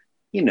who,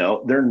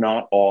 they're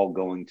not all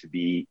going to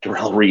be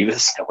Darrelle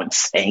Revis. No one's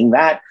saying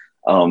that.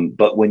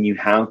 But when you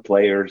have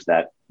players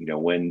that,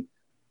 when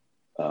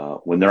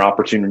their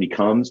opportunity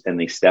comes and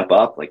they step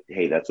up,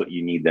 hey, that's what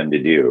you need them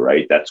to do,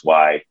 right? That's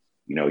why,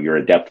 you're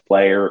a depth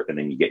player and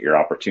then you get your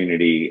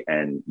opportunity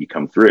and you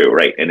come through,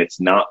 right? And it's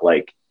not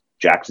like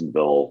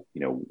Jacksonville,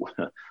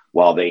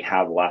 while they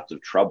have lots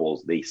of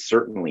troubles, they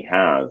certainly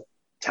have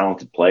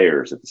talented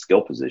players at the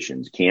skill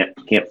positions. Can't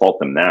fault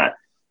them that.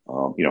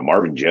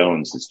 Marvin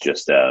Jones is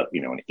just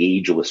an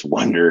ageless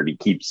wonder. He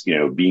keeps,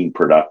 being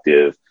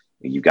productive.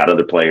 You've got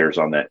other players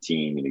on that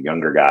team,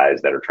 younger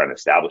guys that are trying to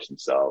establish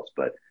themselves.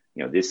 But,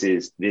 this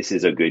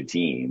is a good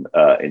team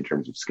in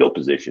terms of skill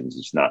positions.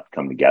 It's not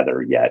come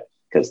together yet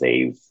because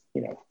they've,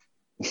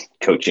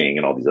 coaching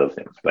and all these other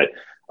things. But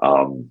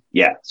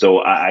so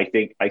I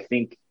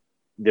think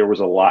there was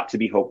a lot to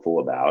be hopeful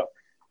about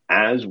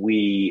as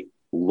we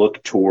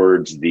look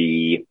towards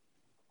the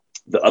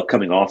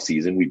upcoming off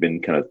season. We've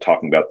been kind of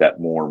talking about that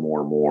more and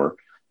more.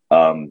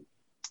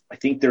 I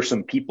think there's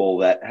some people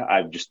that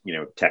I've just,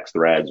 text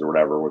threads or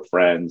whatever with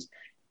friends,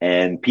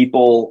 and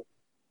people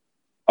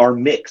are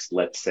mixed,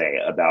 let's say,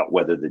 about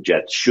whether the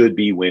Jets should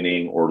be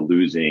winning or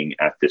losing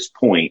at this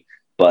point.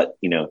 But,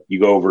 you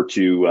go over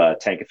to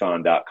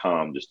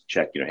tankathon.com just to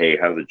check, hey,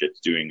 how are the Jets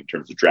doing in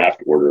terms of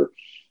draft order?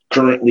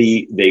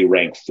 Currently, they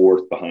rank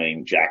fourth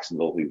behind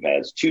Jacksonville, who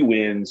has 2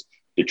 wins.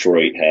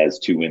 Detroit has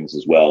 2 wins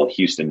as well.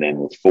 Houston then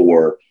with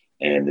 4,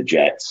 and the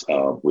Jets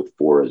with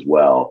 4 as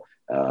well.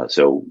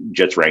 So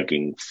Jets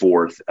ranking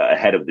fourth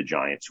ahead of the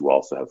Giants, who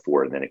also have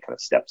 4, and then it kind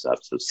of steps up.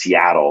 So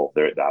Seattle,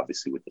 they're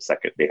obviously with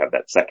they have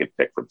that second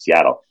pick from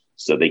Seattle.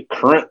 So they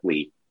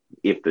currently,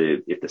 if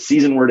the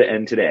season were to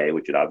end today,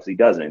 which it obviously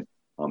doesn't,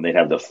 they'd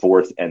have the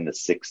 4th and the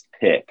 6th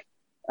pick.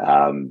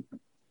 How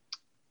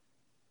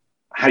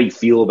do you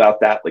feel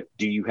about that?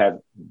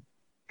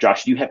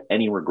 Josh, do you have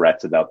any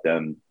regrets about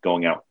them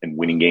going out and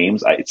winning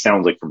games? It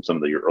sounds like from some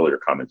of your earlier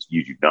comments,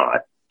 you do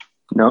not.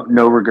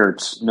 No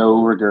regrets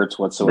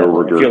whatsoever. No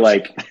regrets. I feel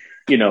like,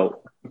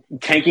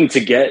 tanking to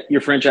get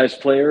your franchise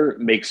player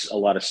makes a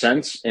lot of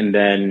sense. And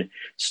then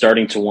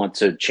starting to want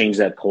to change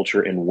that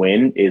culture and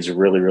win is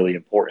really, really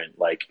important.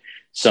 Like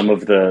some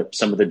of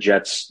the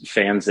Jets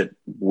fans that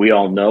we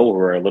all know who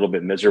are a little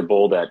bit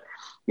miserable that,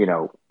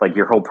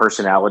 your whole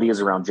personality is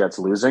around Jets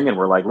losing. And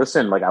we're like,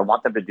 listen, I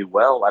want them to do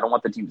well. I don't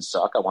want the team to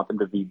suck. I want them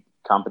to be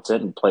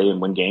competent and play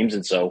and win games.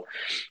 And so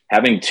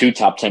having 2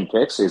 top 10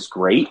 picks is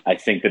great. I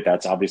think that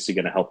that's obviously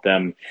going to help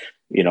them,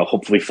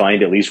 hopefully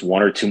find at least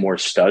 1 or 2 more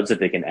studs that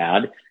they can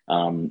add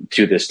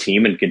to this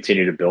team and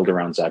continue to build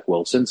around Zach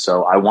Wilson.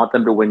 So I want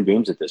them to win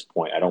games at this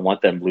point. I don't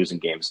want them losing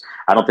games.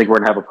 I don't think we're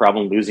going to have a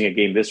problem losing a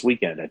game this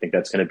weekend. I think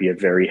that's going to be a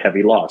very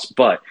heavy loss.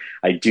 But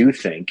I do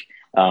think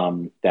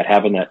that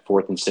having that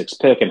 4th and 6th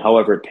pick, and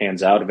however it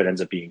pans out, if it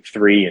ends up being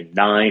 3 and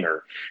 9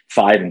 or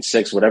 5 and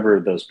 6, whatever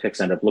those picks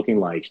end up looking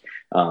like,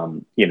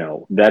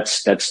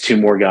 that's 2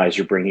 more guys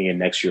you're bringing in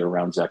next year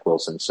around Zach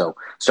Wilson. So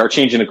start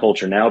changing the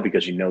culture now,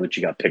 because you know that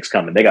you got picks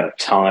coming. They got a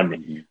ton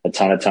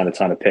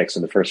of picks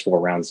in the first 4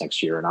 rounds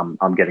next year, and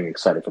I'm getting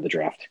excited for the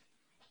draft.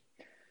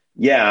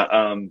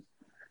 Yeah.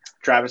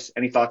 Travis,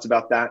 any thoughts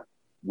about that?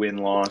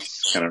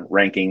 Win-loss, kind of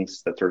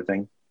rankings, that sort of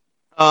thing?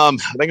 I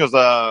think it was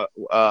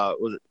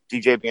it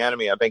DJ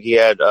Bieniemy? I think he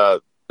had a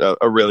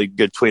really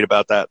good tweet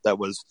about that. That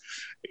was,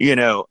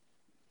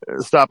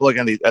 stop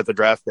looking at the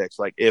draft picks.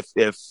 Like if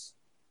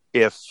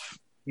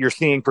you're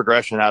seeing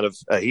progression out of,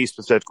 he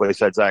specifically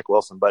said Zach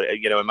Wilson, but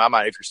in my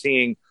mind, if you're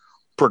seeing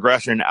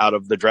progression out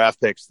of the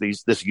draft picks,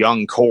 this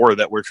young core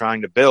that we're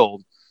trying to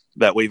build,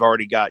 that we've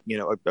already got,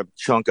 a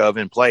chunk of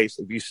in place.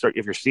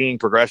 If you're seeing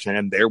progression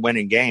and they're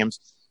winning games,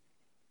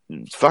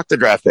 fuck the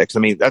draft picks.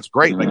 I mean, that's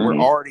great. Like, we're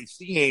already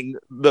seeing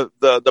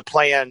the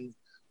plan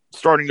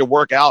starting to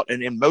work out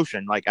and in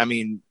motion. Like, I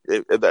mean,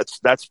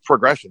 that's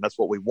progression. That's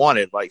what we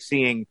wanted. Like,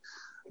 seeing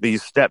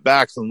these step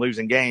backs and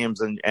losing games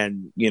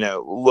and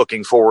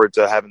looking forward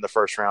to having the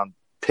first round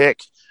pick.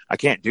 I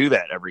can't do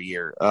that every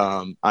year.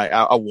 I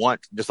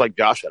want, just like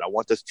Josh said, I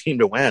want this team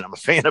to win. I'm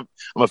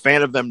a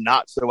fan of them,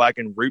 not so I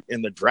can root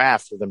in the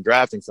draft for them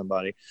drafting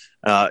somebody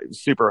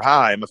super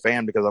high. I'm a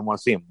fan because I want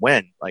to see them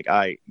win. Like,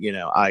 I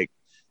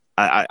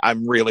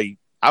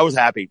was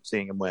happy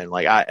seeing him win.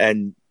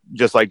 And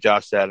just like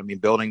Josh said, I mean,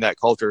 building that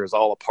culture is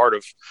all a part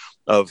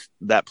of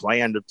that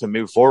plan to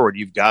move forward.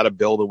 You've got to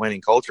build a winning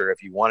culture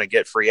if you want to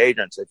get free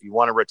agents, if you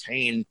want to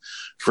retain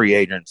free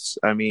agents.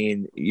 I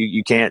mean,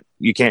 you can't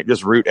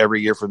just root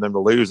every year for them to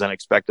lose and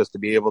expect us to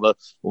be able to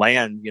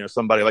land,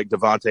 somebody like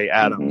Devontae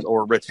Adams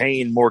or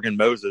retain Morgan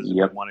Moses if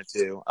we wanted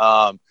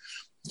to.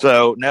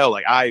 So no,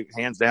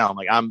 hands down,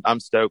 I'm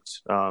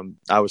stoked.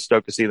 I was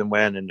stoked to see them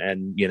win,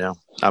 and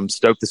I'm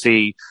stoked to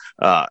see,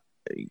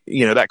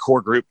 that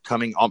core group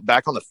coming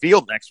back on the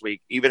field next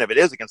week, even if it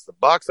is against the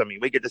Bucs. I mean,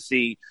 we get to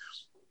see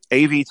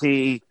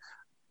AVT,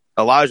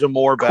 Elijah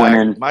Moore back,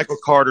 Quinn. Michael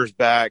Carter's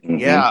back.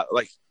 Yeah.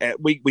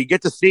 We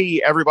get to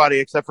see everybody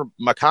except for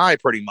Mekhi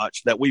pretty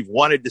much that we've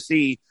wanted to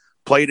see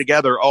play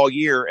together all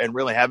year and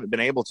really haven't been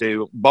able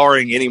to,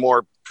 barring any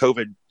more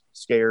COVID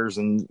scares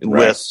and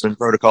lists and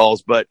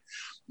protocols. But,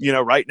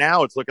 right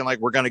now it's looking like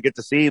we're going to get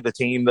to see the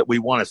team that we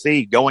want to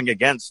see going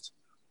against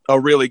a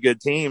really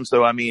good team.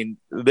 So, I mean,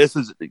 this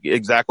is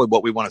exactly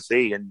what we want to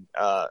see. And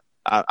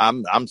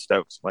I'm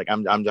stoked.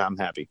 I'm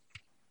happy.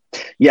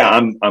 Yeah,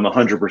 I'm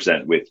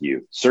 100% with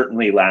you.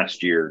 Certainly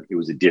last year it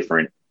was a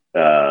different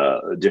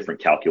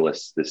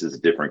calculus. This is a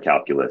different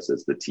calculus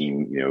as the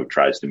team,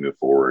 tries to move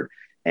forward.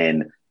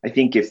 And I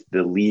think if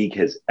the league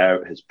has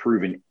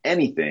proven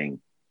anything,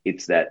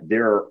 it's that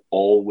there are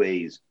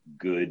always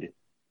good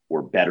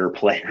or better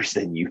players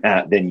than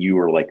you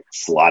were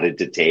slotted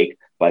to take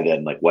by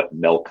then, what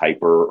Mel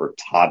Kiper or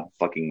Todd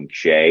fucking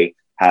McShay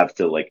have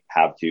to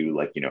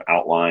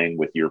outline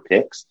with your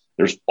picks.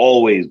 There's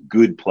always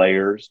good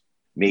players,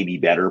 maybe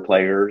better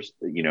players,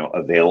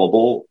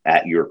 available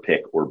at your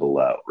pick or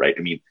below, right?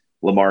 I mean,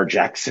 Lamar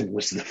Jackson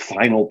was the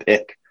final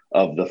pick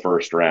of the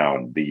first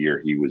round the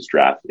year he was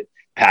drafted.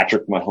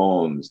 Patrick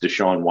Mahomes,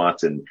 Deshaun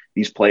Watson,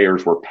 these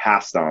players were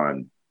passed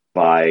on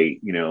by,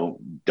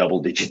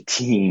 double-digit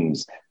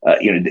teams.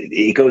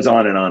 It goes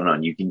on and on and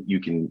on.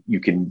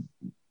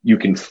 You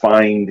can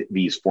find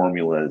these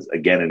formulas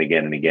again and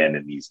again and again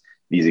in these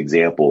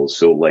examples.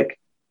 So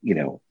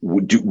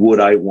would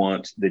I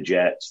want the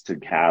Jets to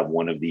have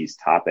one of these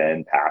top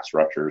end pass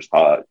rushers,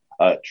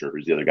 Hutch, or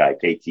who's the other guy,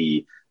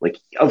 KT?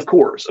 Of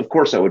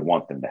course I would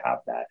want them to have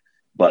that.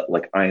 But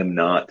I am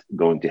not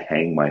going to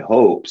hang my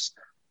hopes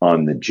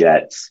on the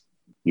Jets,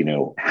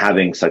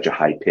 having such a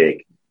high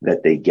pick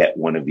that they get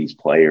one of these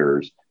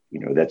players,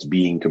 that's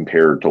being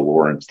compared to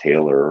Lawrence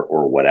Taylor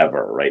or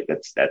whatever, right?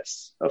 That's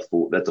a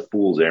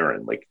fool's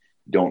errand.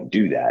 Don't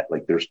do that.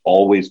 There's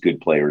always good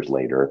players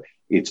later.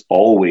 It's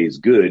always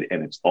good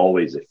and it's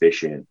always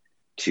efficient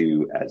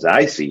to, as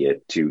I see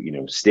it,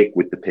 to, stick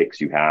with the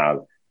picks you have.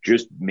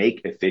 Just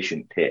make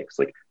efficient picks.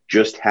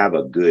 Just have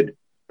a good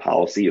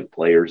policy of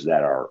players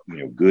that are,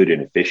 good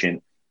and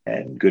efficient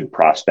and good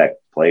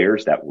prospect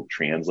players that will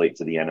translate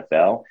to the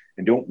NFL.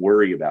 And don't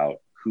worry about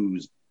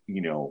who's,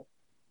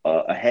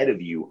 ahead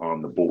of you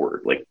on the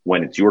board.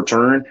 When it's your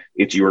turn,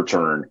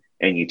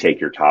 and you take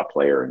your top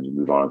player and you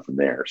move on from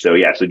there. So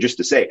yeah, so just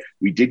to say,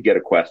 we did get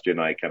a question.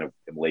 I kind of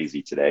am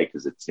lazy today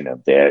because it's,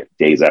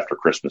 days after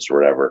Christmas or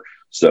whatever.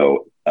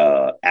 So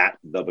at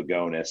the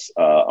Bagonis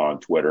on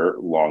Twitter,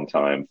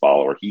 longtime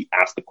follower, he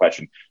asked the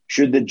question,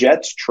 should the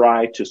Jets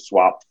try to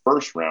swap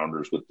first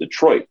rounders with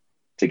Detroit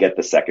to get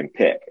the second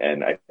pick?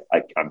 And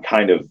I'm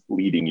kind of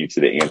leading you to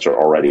the answer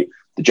already.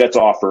 The Jets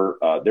offer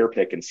their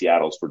pick in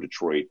Seattle's for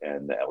Detroit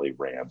and the LA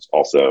Rams.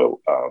 Also,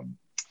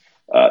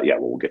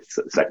 we'll get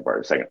to the second part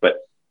in a second. But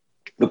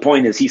the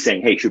point is, he's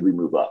saying, hey, should we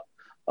move up?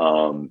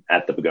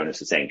 At the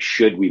Bagonis is saying,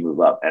 should we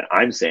move up? And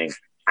I'm saying,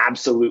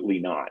 absolutely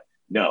not.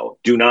 No,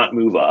 do not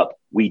move up.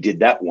 we did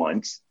that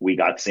once. We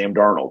got Sam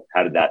Darnold.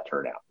 How did that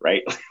turn out?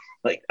 Right.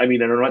 Like, I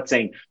mean, and I'm not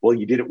saying, well,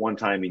 you did it one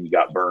time and you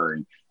got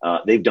burned.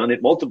 They've done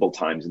it multiple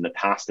times in the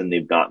past and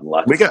they've gotten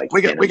lucky. We got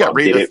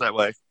Revis that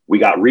way. We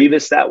got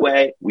Revis that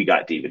way. We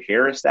got David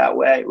Harris that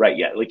way. Right.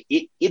 Yeah. Like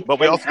but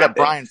we also got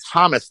Brian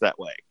Thomas that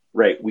way.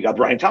 Right. We got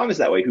Brian Thomas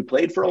that way, who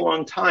played for a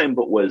long time,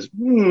 but was,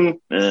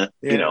 you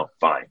know,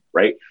 fine.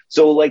 Right.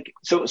 So like,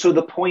 so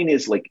the point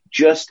is, like,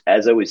 just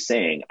as I was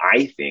saying,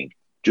 I think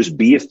just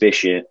be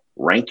efficient,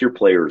 rank your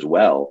players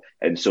well.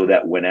 And so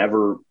that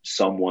whenever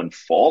someone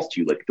falls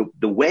to you, like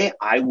the way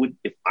I would,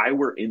 if I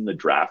were in the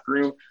draft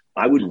room,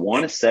 I would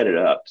want to set it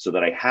up so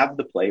that I have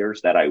the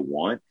players that I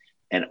want.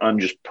 And I'm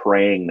just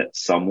praying that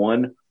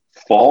someone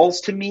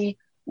falls to me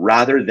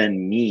rather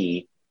than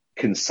me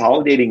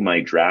consolidating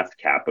my draft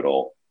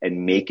capital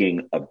and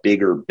making a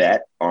bigger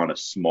bet on a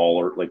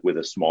smaller, like with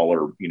a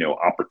smaller, you know,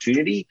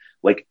 opportunity.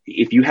 Like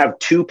if you have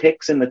 2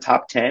 picks in the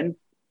top 10,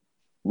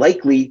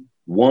 likely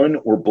one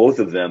or both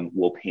of them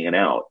will pan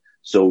out.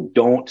 So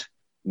don't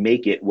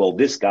make it, well,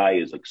 this guy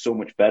is like so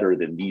much better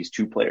than these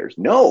 2 players.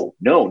 No.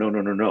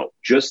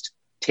 Just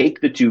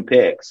take the 2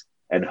 picks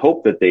and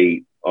hope that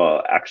they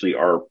actually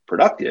are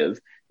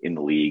productive in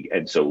the league.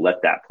 And so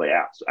let that play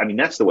out. So, I mean,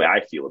 that's the way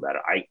I feel about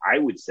it. I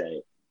would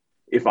say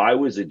if I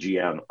was a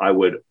GM, I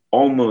would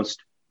almost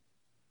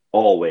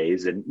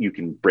always, and you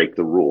can break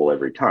the rule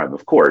every time,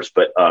 of course,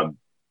 but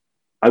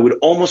I would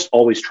almost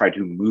always try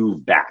to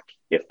move back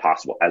if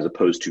possible, as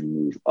opposed to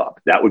move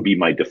up. That would be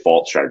my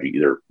default strategy.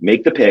 Either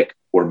make the pick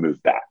or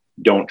move back.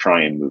 Don't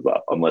try and move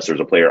up unless there's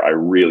a player I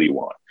really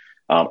want.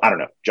 I don't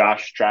know.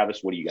 Josh, Travis,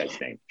 what do you guys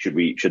think?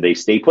 Should they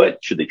stay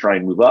put? Should they try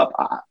and move up?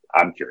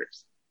 I'm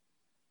curious.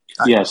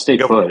 Yeah, stay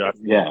put.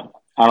 Yeah.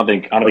 I don't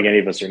think any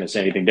of us are going to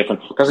say anything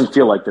different. It doesn't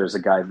feel like there's a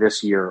guy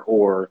this year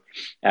or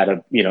at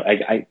a, you know,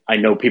 I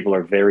know people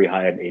are very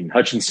high on Aiden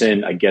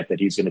Hutchinson. I get that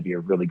he's going to be a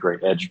really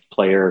great edge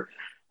player.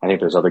 I think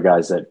there's other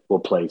guys that will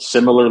play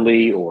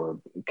similarly or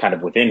kind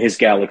of within his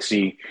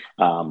galaxy.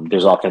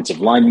 There's offensive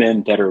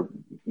linemen that are,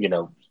 you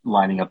know,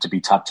 lining up to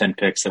be top 10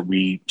 picks that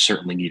we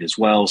certainly need as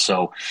well.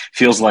 So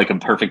feels like a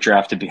perfect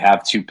draft to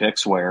have 2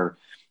 picks where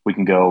we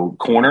can go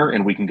corner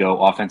and we can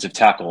go offensive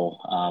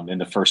tackle in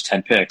the first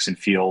 10 picks and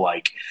feel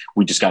like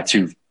we just got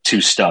two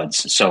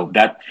studs. So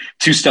that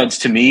 2 studs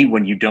to me,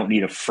 when you don't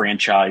need a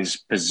franchise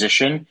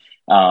position,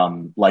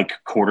 like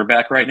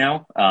quarterback right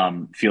now,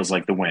 feels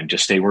like the win.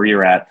 Just stay where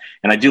you're at.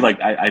 And I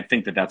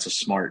think that that's a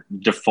smart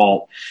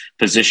default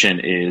position,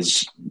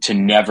 is to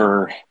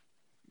never,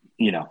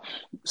 you know,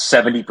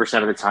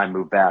 70% of the time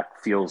move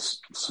back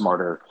feels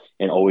smarter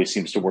and always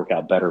seems to work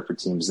out better for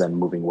teams than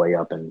moving way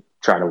up and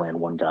trying to land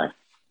one guy.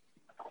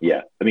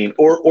 Yeah. I mean,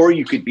 or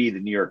you could be the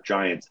New York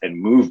Giants and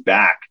move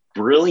back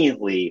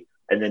brilliantly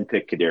and then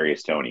pick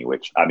Kadarius Toney,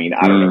 which, I mean,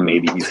 I don't know,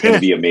 maybe he's going to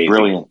be amazing.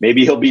 Brilliant.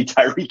 Maybe he'll be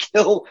Tyreek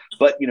Hill,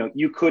 but, you know,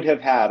 you could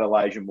have had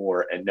Elijah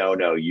Moore, and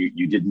no,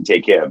 you didn't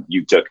take him.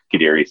 You took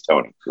Kadarius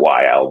Toney.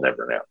 Why? I'll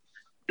never know.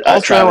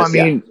 Also, Travis, I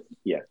mean,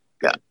 yeah.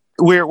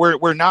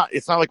 We're not,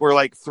 it's not like we're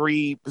like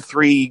three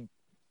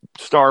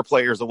star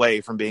players away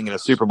from being in a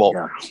Super Bowl.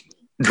 Yeah.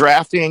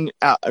 Drafting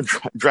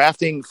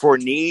for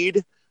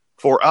need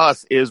for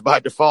us is by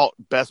default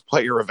best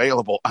player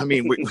available. I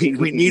mean,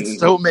 we need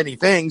so many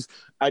things.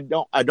 I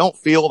don't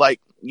feel like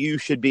you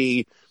should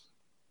be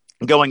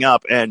going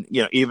up and,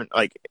 you know, even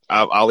like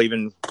I'll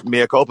even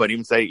mea culpa and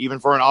even say, even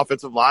for an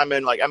offensive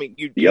lineman, like, I mean,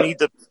 you need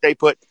to stay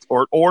put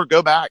or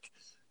go back,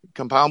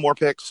 compile more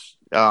picks,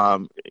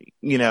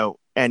 you know,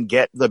 and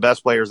get the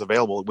best players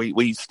available.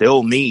 We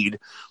still need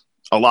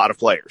a lot of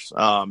players.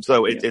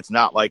 So it's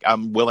not like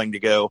I'm willing to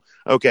go,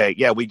 okay,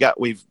 yeah, we got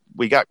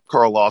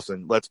Carl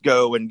Lawson. Let's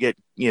go and get,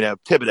 you know,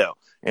 Thibodeau.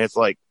 And it's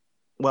like,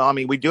 well, I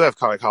mean, we do have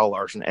Carl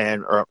Lawson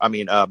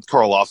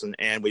Carl Lawson,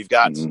 and we've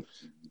got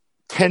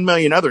 10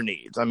 million other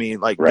needs. I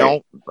mean, like,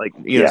 don't, like,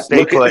 you know,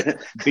 stay put,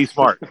 be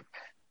smart.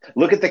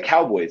 Look at the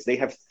Cowboys. They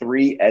have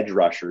 3 edge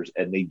rushers,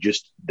 and they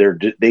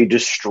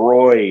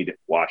destroyed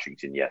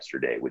Washington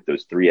yesterday with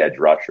those 3 edge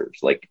rushers.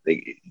 Like,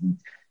 they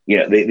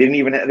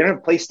don't have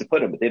a place to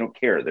put them, but they don't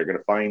care. They're going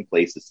to find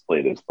places to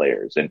play those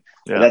players. And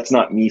that's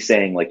not me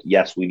saying, like,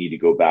 yes, we need to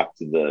go back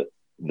to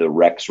the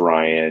Rex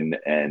Ryan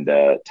and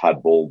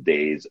Todd Bowles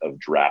days of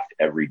draft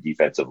every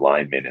defensive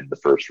lineman in the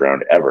first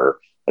round ever.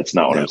 That's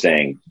not what I'm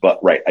saying.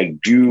 But I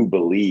do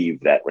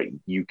believe that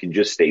you can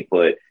just stay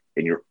put,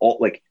 and you're all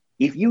like,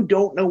 if you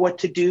don't know what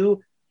to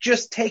do,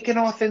 just take an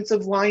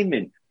offensive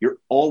lineman. You're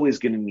always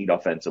going to need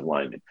offensive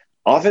linemen.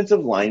 Offensive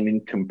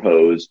linemen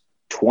compose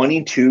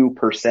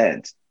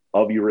 22%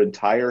 of your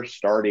entire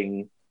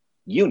starting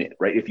unit,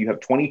 right? If you have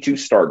 22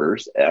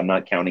 starters, I'm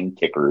not counting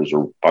kickers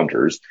or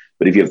punters,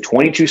 but if you have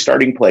 22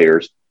 starting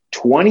players,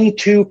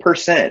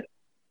 22%,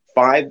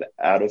 5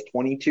 out of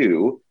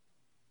 22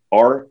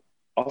 are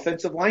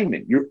offensive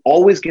linemen. You're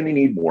always going to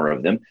need more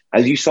of them.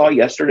 As you saw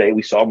yesterday,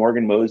 we saw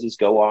Morgan Moses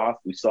go off.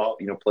 We saw,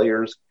 you know,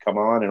 players come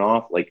on and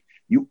off. Like,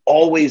 you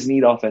always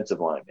need offensive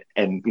linemen.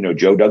 And, you know,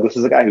 Joe Douglas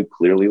is a guy who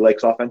clearly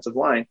likes offensive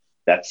line.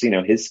 That's, you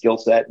know, his skill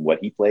set and what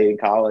he played in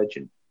college.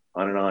 And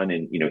on.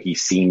 And, he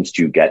seems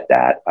to get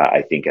that,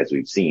 I think, as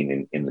we've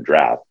seen in the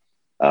draft.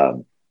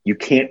 You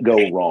can't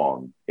go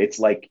wrong. It's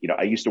like,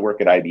 I used to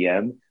work at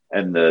IBM,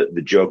 and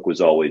the joke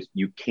was always,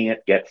 you can't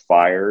get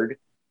fired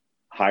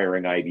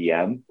hiring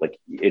IBM. Like,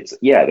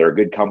 they're a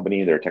good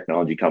company. They're a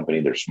technology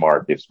company. They're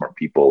smart. They have smart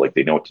people. Like,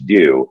 they know what to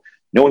do.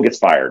 No one gets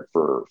fired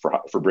for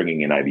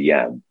bringing in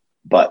IBM.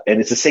 And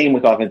it's the same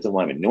with offensive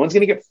linemen. No one's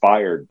going to get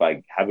fired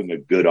by having a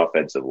good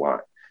offensive line.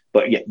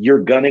 But yeah,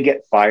 you're going to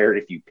get fired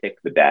if you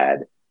pick the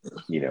bad,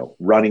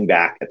 running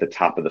back at the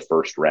top of the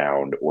first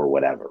round or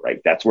whatever, right?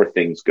 That's where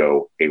things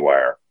go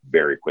haywire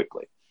very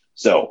quickly.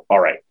 So, all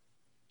right,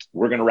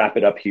 we're going to wrap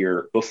it up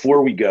here.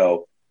 Before we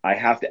go, I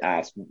have to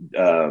ask,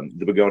 the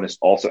Begonis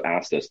also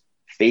asked us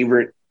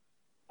favorite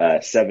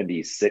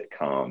 70s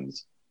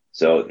sitcoms.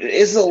 So it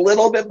is a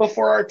little bit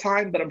before our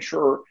time, but I'm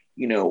sure,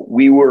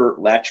 we were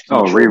latchkey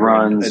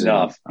reruns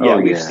enough.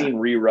 We've seen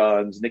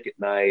reruns, Nick at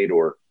Night,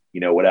 or,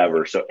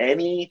 whatever. So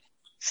any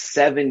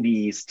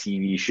 70s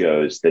TV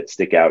shows that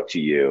stick out to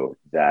you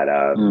that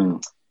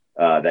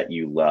that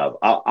you love.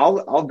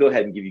 I'll go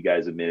ahead and give you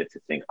guys a minute to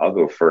think. I'll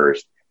go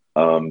first.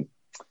 I'm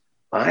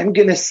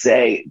gonna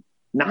say,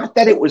 not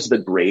that it was the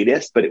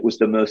greatest, but it was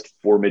the most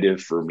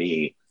formative for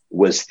me,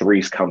 was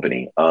Three's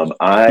Company.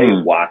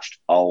 I watched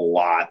a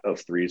lot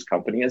of Three's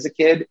Company as a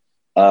kid,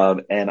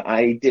 and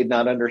I did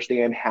not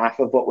understand half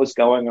of what was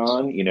going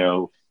on.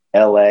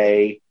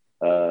 LA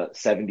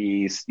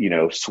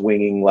 70s,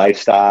 swinging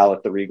lifestyle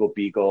at the Regal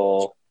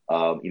Beagle,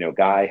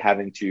 guy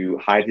having to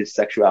hide his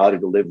sexuality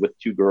to live with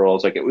two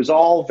girls. Like, it was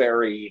all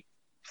very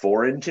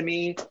foreign to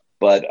me,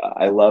 but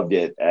I loved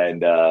it.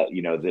 And,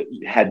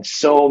 it had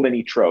so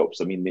many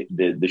tropes. I mean,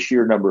 the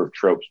sheer number of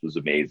tropes was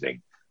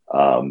amazing.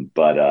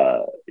 But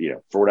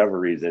for whatever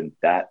reason,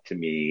 that to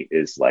me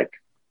is like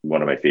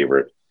one of my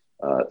favorite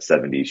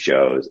 70s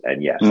shows.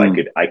 And yes,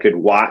 I could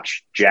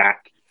watch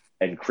Jack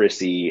and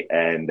Chrissy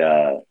and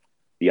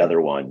the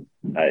other one,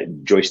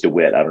 Joyce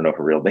DeWitt. I don't know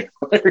her real name.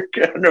 I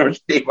don't know her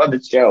name on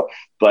the show,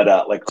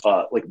 but like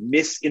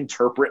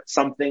misinterpret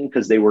something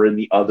because they were in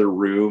the other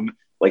room,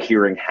 like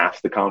hearing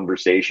half the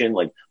conversation.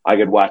 Like, I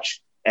could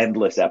watch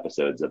endless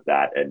episodes of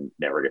that and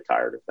never get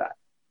tired of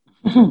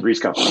that.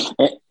 Three's Company.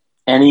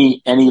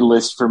 Any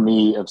list for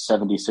me of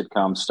 70s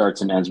sitcoms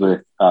starts and ends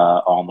with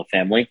All in the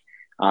Family.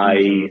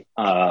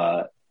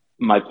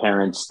 My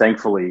parents,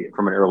 thankfully,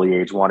 from an early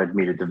age, wanted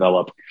me to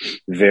develop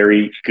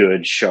very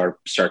good, sharp,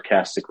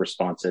 sarcastic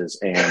responses.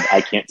 And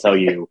I can't tell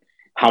you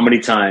how many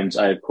times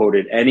I've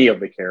quoted any of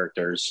the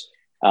characters.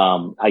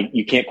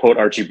 You can't quote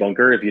Archie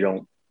Bunker if you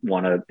don't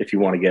want to. If you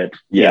want to get,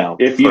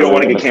 if you don't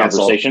want to get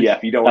canceled,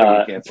 if you don't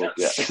want to get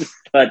canceled,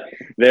 But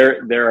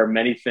there are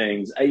many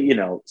things. I,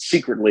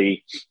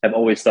 secretly have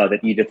always thought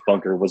that Edith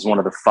Bunker was one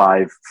of the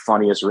 5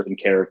 funniest written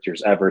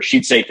characters ever.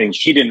 She'd say things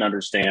she didn't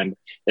understand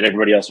that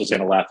everybody else was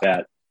going to laugh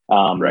at.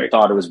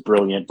 Thought it was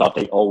brilliant. Thought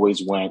they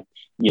always went.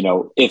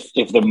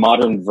 If the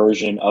modern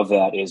version of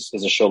that is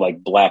a show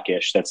like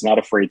Blackish, that's not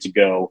afraid to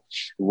go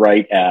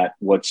right at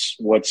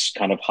what's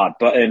kind of hot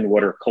button,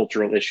 what are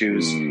cultural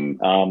issues.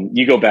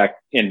 You go back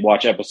and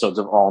watch episodes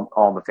of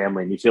All in the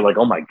Family, and you feel like,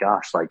 oh my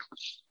gosh, like,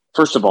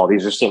 first of all,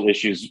 these are still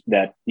issues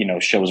that,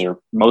 shows are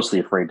mostly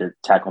afraid to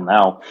tackle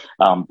now.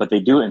 But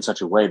they do it in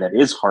such a way that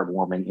is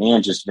heartwarming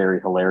and just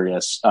very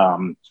hilarious.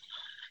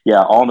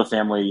 All in the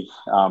Family,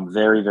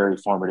 very, very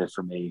formative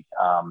for me.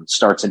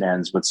 Starts and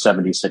ends with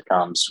 70s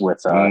sitcoms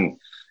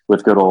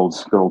with good old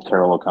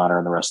Carol O'Connor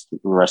and the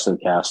rest of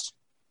the cast.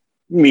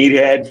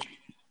 Meathead.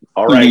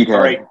 All right.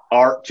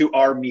 Our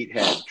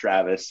meathead,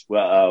 Travis.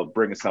 Well,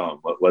 bring us home.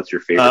 What's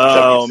your favorite?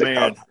 Oh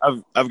man,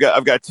 I've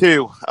got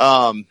 2.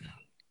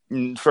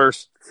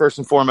 First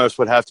and foremost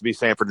would have to be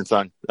Sanford and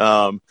Son.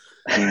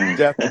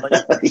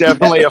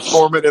 Definitely a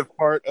formative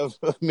part of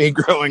me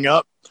growing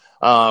up.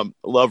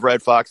 Love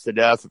Red Fox to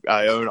death.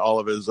 I own all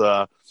of his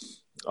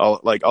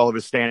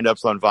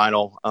stand-ups on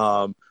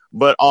vinyl.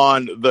 But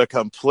on the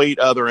complete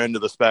other end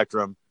of the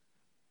spectrum,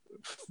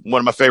 one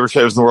of my favorite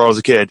shows in the world as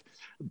a kid,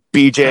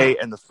 BJ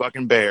and the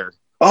fucking Bear.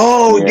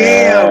 Oh,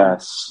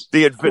 yes.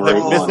 Damn!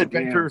 The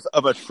misadventures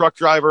of a truck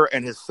driver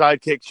and his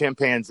sidekick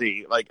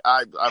chimpanzee. Like,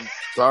 I'm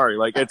sorry,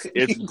 like,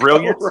 it's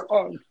brilliant.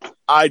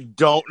 I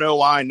don't know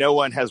why no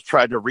one has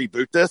tried to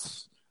reboot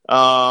this. They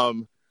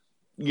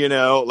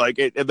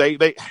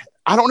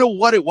I don't know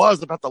what it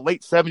was about the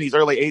late 70s,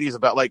 early 80s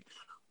about like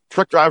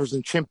truck drivers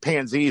and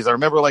chimpanzees. I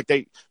remember like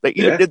they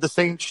even did the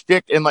same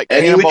shtick in like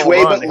Any Cannonball Which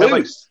Way Run. But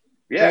Loose.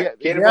 Any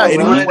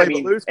Which Way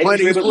But Loose.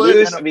 Clint Eastwood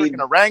and a freaking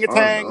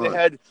orangutan. They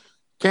had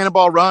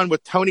Cannonball Run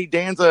with Tony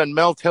Danza and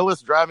Mel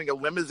Tillis driving a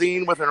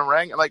limousine with an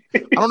orangutan. Like, I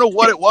don't know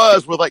what it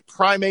was with like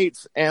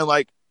primates and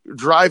like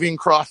driving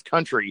cross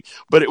country,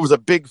 but it was a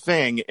big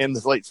thing in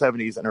the late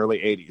 70s and early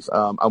 80s.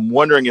 I'm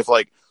wondering if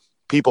like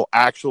people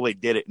actually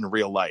did it in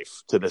real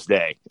life to this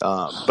day.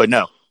 But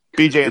no,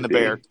 BJ and the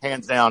Bear,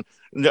 hands down.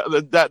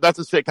 That's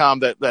a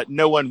sitcom that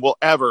no one will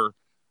ever,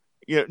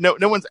 no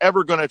one's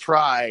ever going to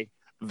try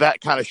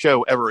that kind of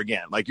show ever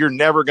again. Like, you're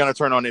never going to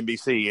turn on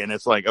NBC and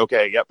it's like,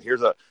 okay, yep,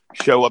 here's a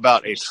show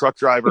about a truck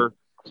driver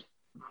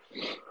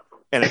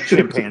and a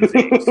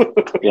chimpanzee.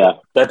 Yeah,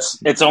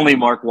 it's only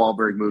Mark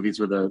Wahlberg movies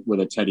with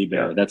a teddy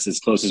bear. That's as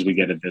close as we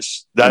get at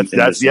this. That's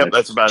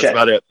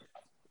about it.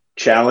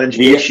 Challenge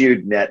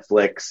issued,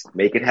 Netflix.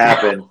 Make it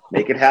happen.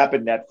 Make it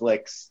happen,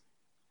 Netflix.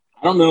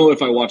 I don't know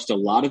if I watched a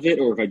lot of it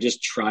or if I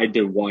just tried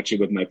to watch it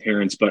with my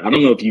parents, but I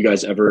don't know if you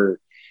guys ever,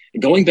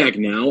 going back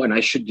now, and I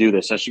should do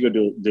this. I should go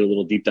do a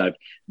little deep dive.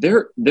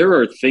 There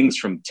are things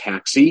from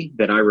Taxi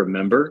that I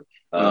remember.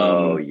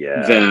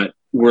 That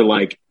were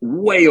like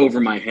way over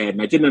my head,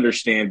 and I didn't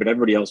understand, but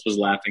everybody else was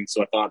laughing,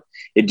 so I thought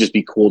it'd just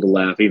be cool to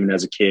laugh even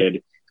as a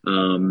kid.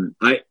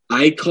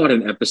 I caught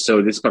an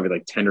episode, this is probably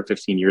like 10 or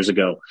 15 years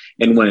ago,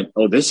 and went,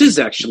 oh, this is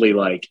actually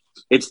like,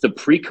 it's the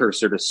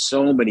precursor to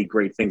so many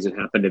great things that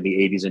happened in the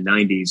 80s and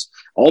 90s,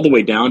 all the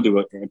way down to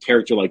a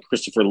character like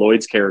Christopher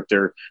Lloyd's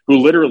character, who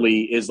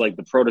literally is like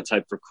the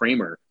prototype for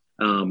Kramer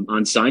on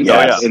Seinfeld.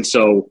 Yeah. And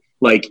so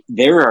like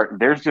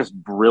there's just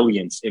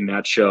brilliance in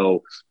that show.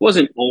 It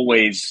wasn't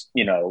always,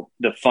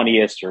 the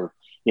funniest or,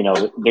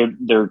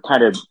 they're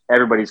kind of,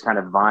 everybody's kind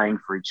of vying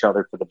for each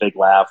other for the big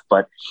laugh.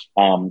 But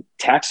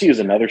Taxi is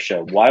another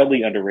show,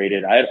 wildly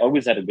underrated. I had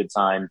always had a good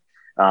time,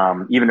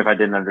 even if I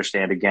didn't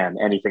understand, again,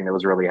 anything that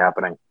was really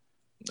happening.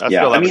 And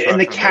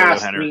the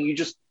cast,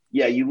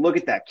 you look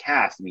at that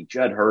cast. I mean,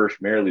 Judd Hirsch,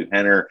 Mary Lou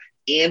Henner,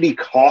 Andy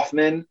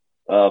Kaufman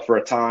for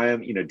a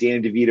time,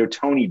 Danny DeVito,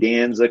 Tony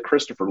Danza,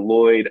 Christopher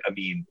Lloyd. I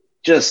mean,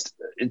 just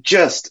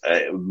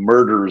a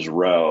murderer's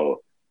row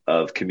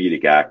of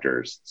comedic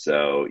actors.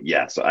 So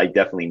I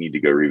definitely need to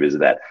go revisit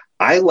that.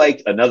 I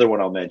liked another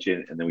one I'll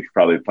mention, and then we should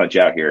probably punch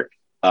out here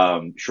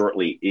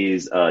shortly,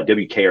 is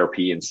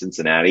WKRP in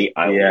Cincinnati.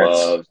 I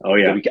love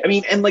WK. I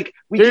mean, and like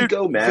we could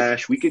go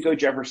MASH, we could go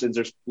Jefferson's,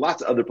 there's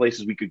lots of other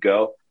places we could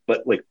go,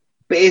 but like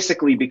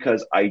basically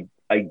because I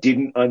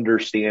didn't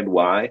understand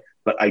why,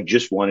 but I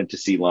just wanted to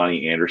see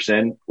Lonnie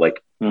Anderson.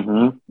 Like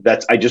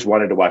I just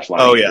wanted to watch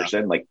Lonnie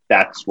Anderson. Like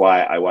that's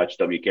why I watched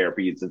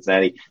WKRP in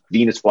Cincinnati,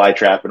 Venus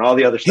Flytrap, and all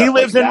the other stuff. He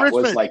lives in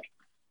Richmond. Was like,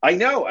 I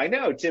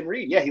know, Tim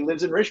Reed. Yeah, he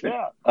lives in Richmond.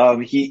 Yeah.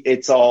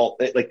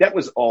 That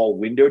was all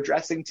window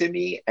dressing to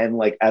me. And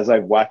like as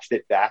I've watched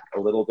it back a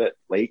little bit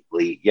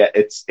lately,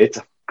 it's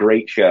a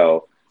great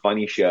show,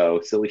 funny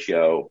show, silly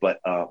show. But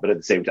at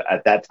the same time,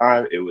 at that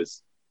time, it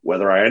was,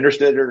 whether I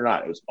understood it or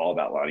not, it was all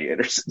about Lonnie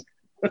Anderson.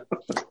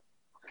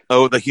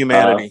 The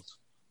humanity.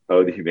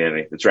 The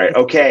humanity. That's right.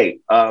 Okay,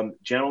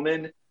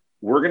 gentlemen,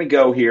 we're going to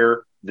go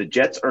here. The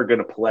Jets are going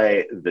to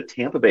play the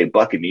Tampa Bay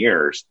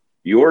Buccaneers.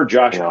 Your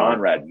Josh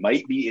Conrad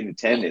might be in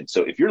attendance.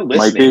 So if you're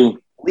listening,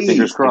 please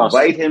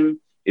invite him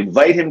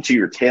to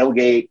your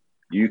tailgate.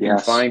 You can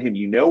find him.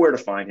 You know where to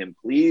find him.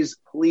 Please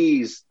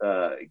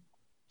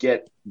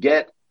get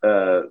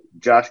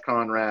Josh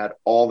Conrad,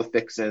 all the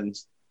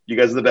fixins. You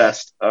guys are the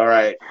best. All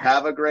right.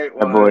 Have a great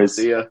one. Boys.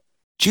 See ya.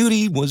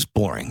 Judy was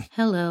boring.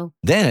 Hello.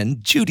 Then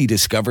Judy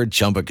discovered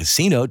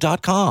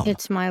ChumbaCasino.com.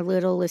 It's my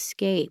little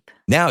escape.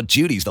 Now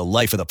Judy's the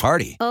life of the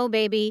party. Oh,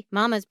 baby,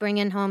 mama's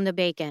bringing home the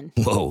bacon.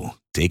 Whoa,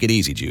 take it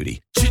easy,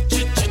 Judy.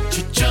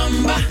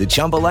 The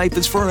Chumba life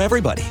is for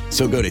everybody.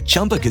 So go to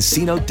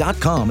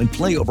ChumbaCasino.com and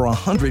play over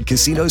 100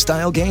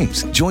 casino-style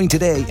games. Join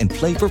today and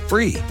play for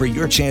free for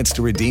your chance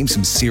to redeem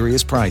some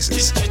serious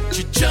prizes.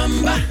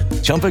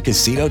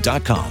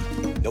 ChumbaCasino.com.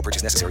 No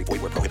purchase necessary.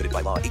 Void where prohibited by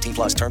law. 18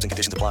 plus terms and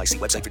conditions apply. See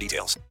website for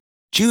details.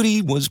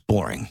 Judy was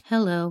boring.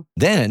 Hello.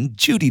 Then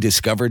Judy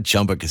discovered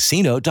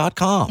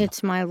ChumbaCasino.com.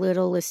 It's my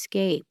little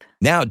escape.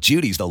 Now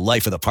Judy's the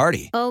life of the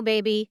party. Oh,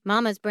 baby,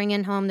 mama's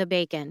bringing home the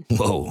bacon.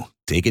 Whoa,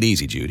 take it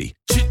easy, Judy.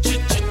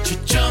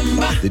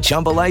 The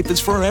Chumba life is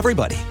for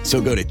everybody. So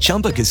go to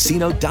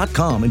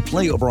ChumbaCasino.com and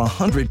play over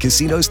 100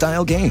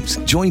 casino-style games.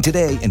 Join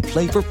today and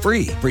play for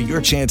free for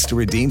your chance to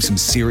redeem some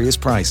serious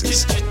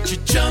prizes.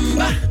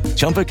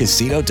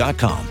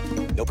 ChumbaCasino.com.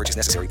 No purchase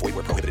necessary. Void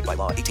where prohibited by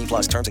law. 18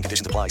 plus terms and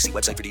conditions apply. See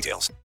website for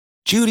details.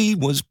 Judy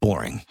was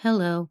boring.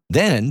 Hello.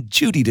 Then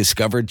Judy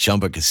discovered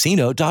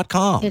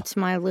ChumbaCasino.com. It's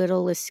my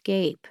little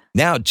escape.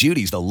 Now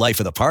Judy's the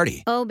life of the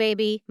party. Oh,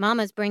 baby,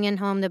 mama's bringing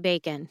home the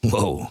bacon.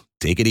 Whoa,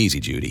 take it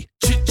easy, Judy.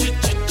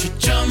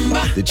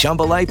 The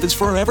Chumba life is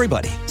for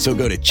everybody. So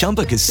go to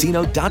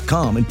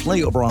ChumbaCasino.com and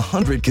play over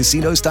 100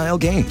 casino-style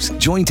games.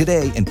 Join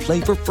today and play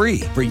for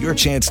free for your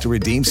chance to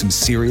redeem some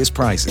serious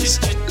prizes.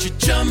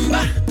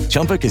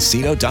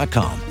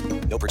 ChumbaCasino.com.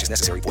 No purchase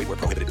necessary. Void where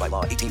prohibited by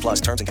law. 18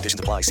 plus terms and conditions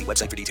apply. See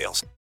website for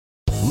details.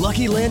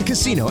 Lucky Land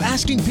Casino,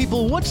 asking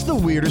people, what's the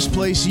weirdest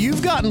place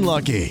you've gotten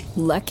lucky?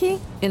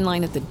 Lucky? In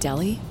line at the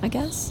deli, I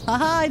guess?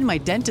 Aha, in my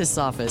dentist's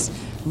office.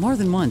 More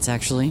than once,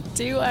 actually.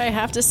 Do I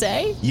have to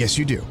say? Yes,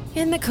 you do.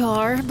 In the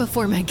car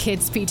before my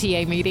kids'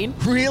 PTA meeting.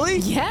 Really?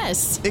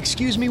 Yes.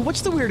 Excuse me,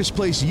 what's the weirdest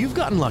place you've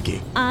gotten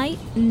lucky? I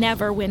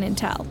never win and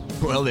tell.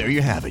 Well, there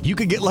you have it. You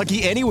can get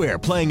lucky anywhere,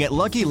 playing at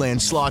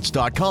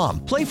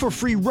LuckyLandSlots.com. Play for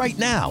free right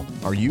now.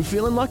 Are you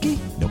feeling lucky?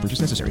 No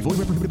purchase necessary. Void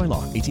where prohibited by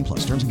law. 18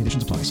 plus. Terms and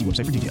conditions apply. See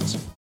website for details.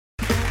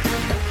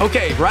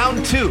 Okay,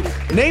 round two.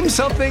 Name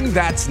something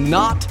that's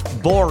not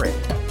boring.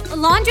 A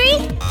laundry?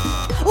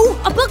 Ooh,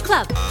 a book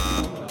club.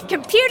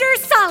 Computer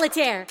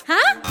solitaire,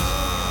 huh?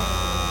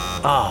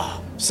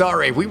 Ah,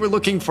 Sorry, we were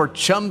looking for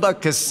Chumba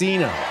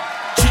Casino.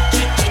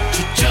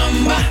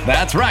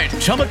 That's right.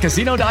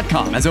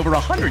 ChumbaCasino.com has over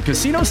 100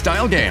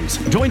 casino-style games.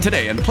 Join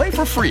today and play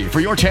for free for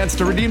your chance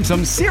to redeem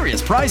some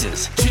serious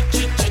prizes.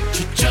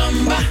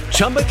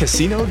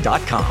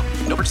 ChumbaCasino.com.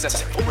 No purchase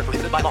necessary. Void where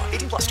prohibited by law.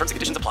 18+ terms and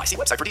conditions apply. See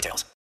website for details.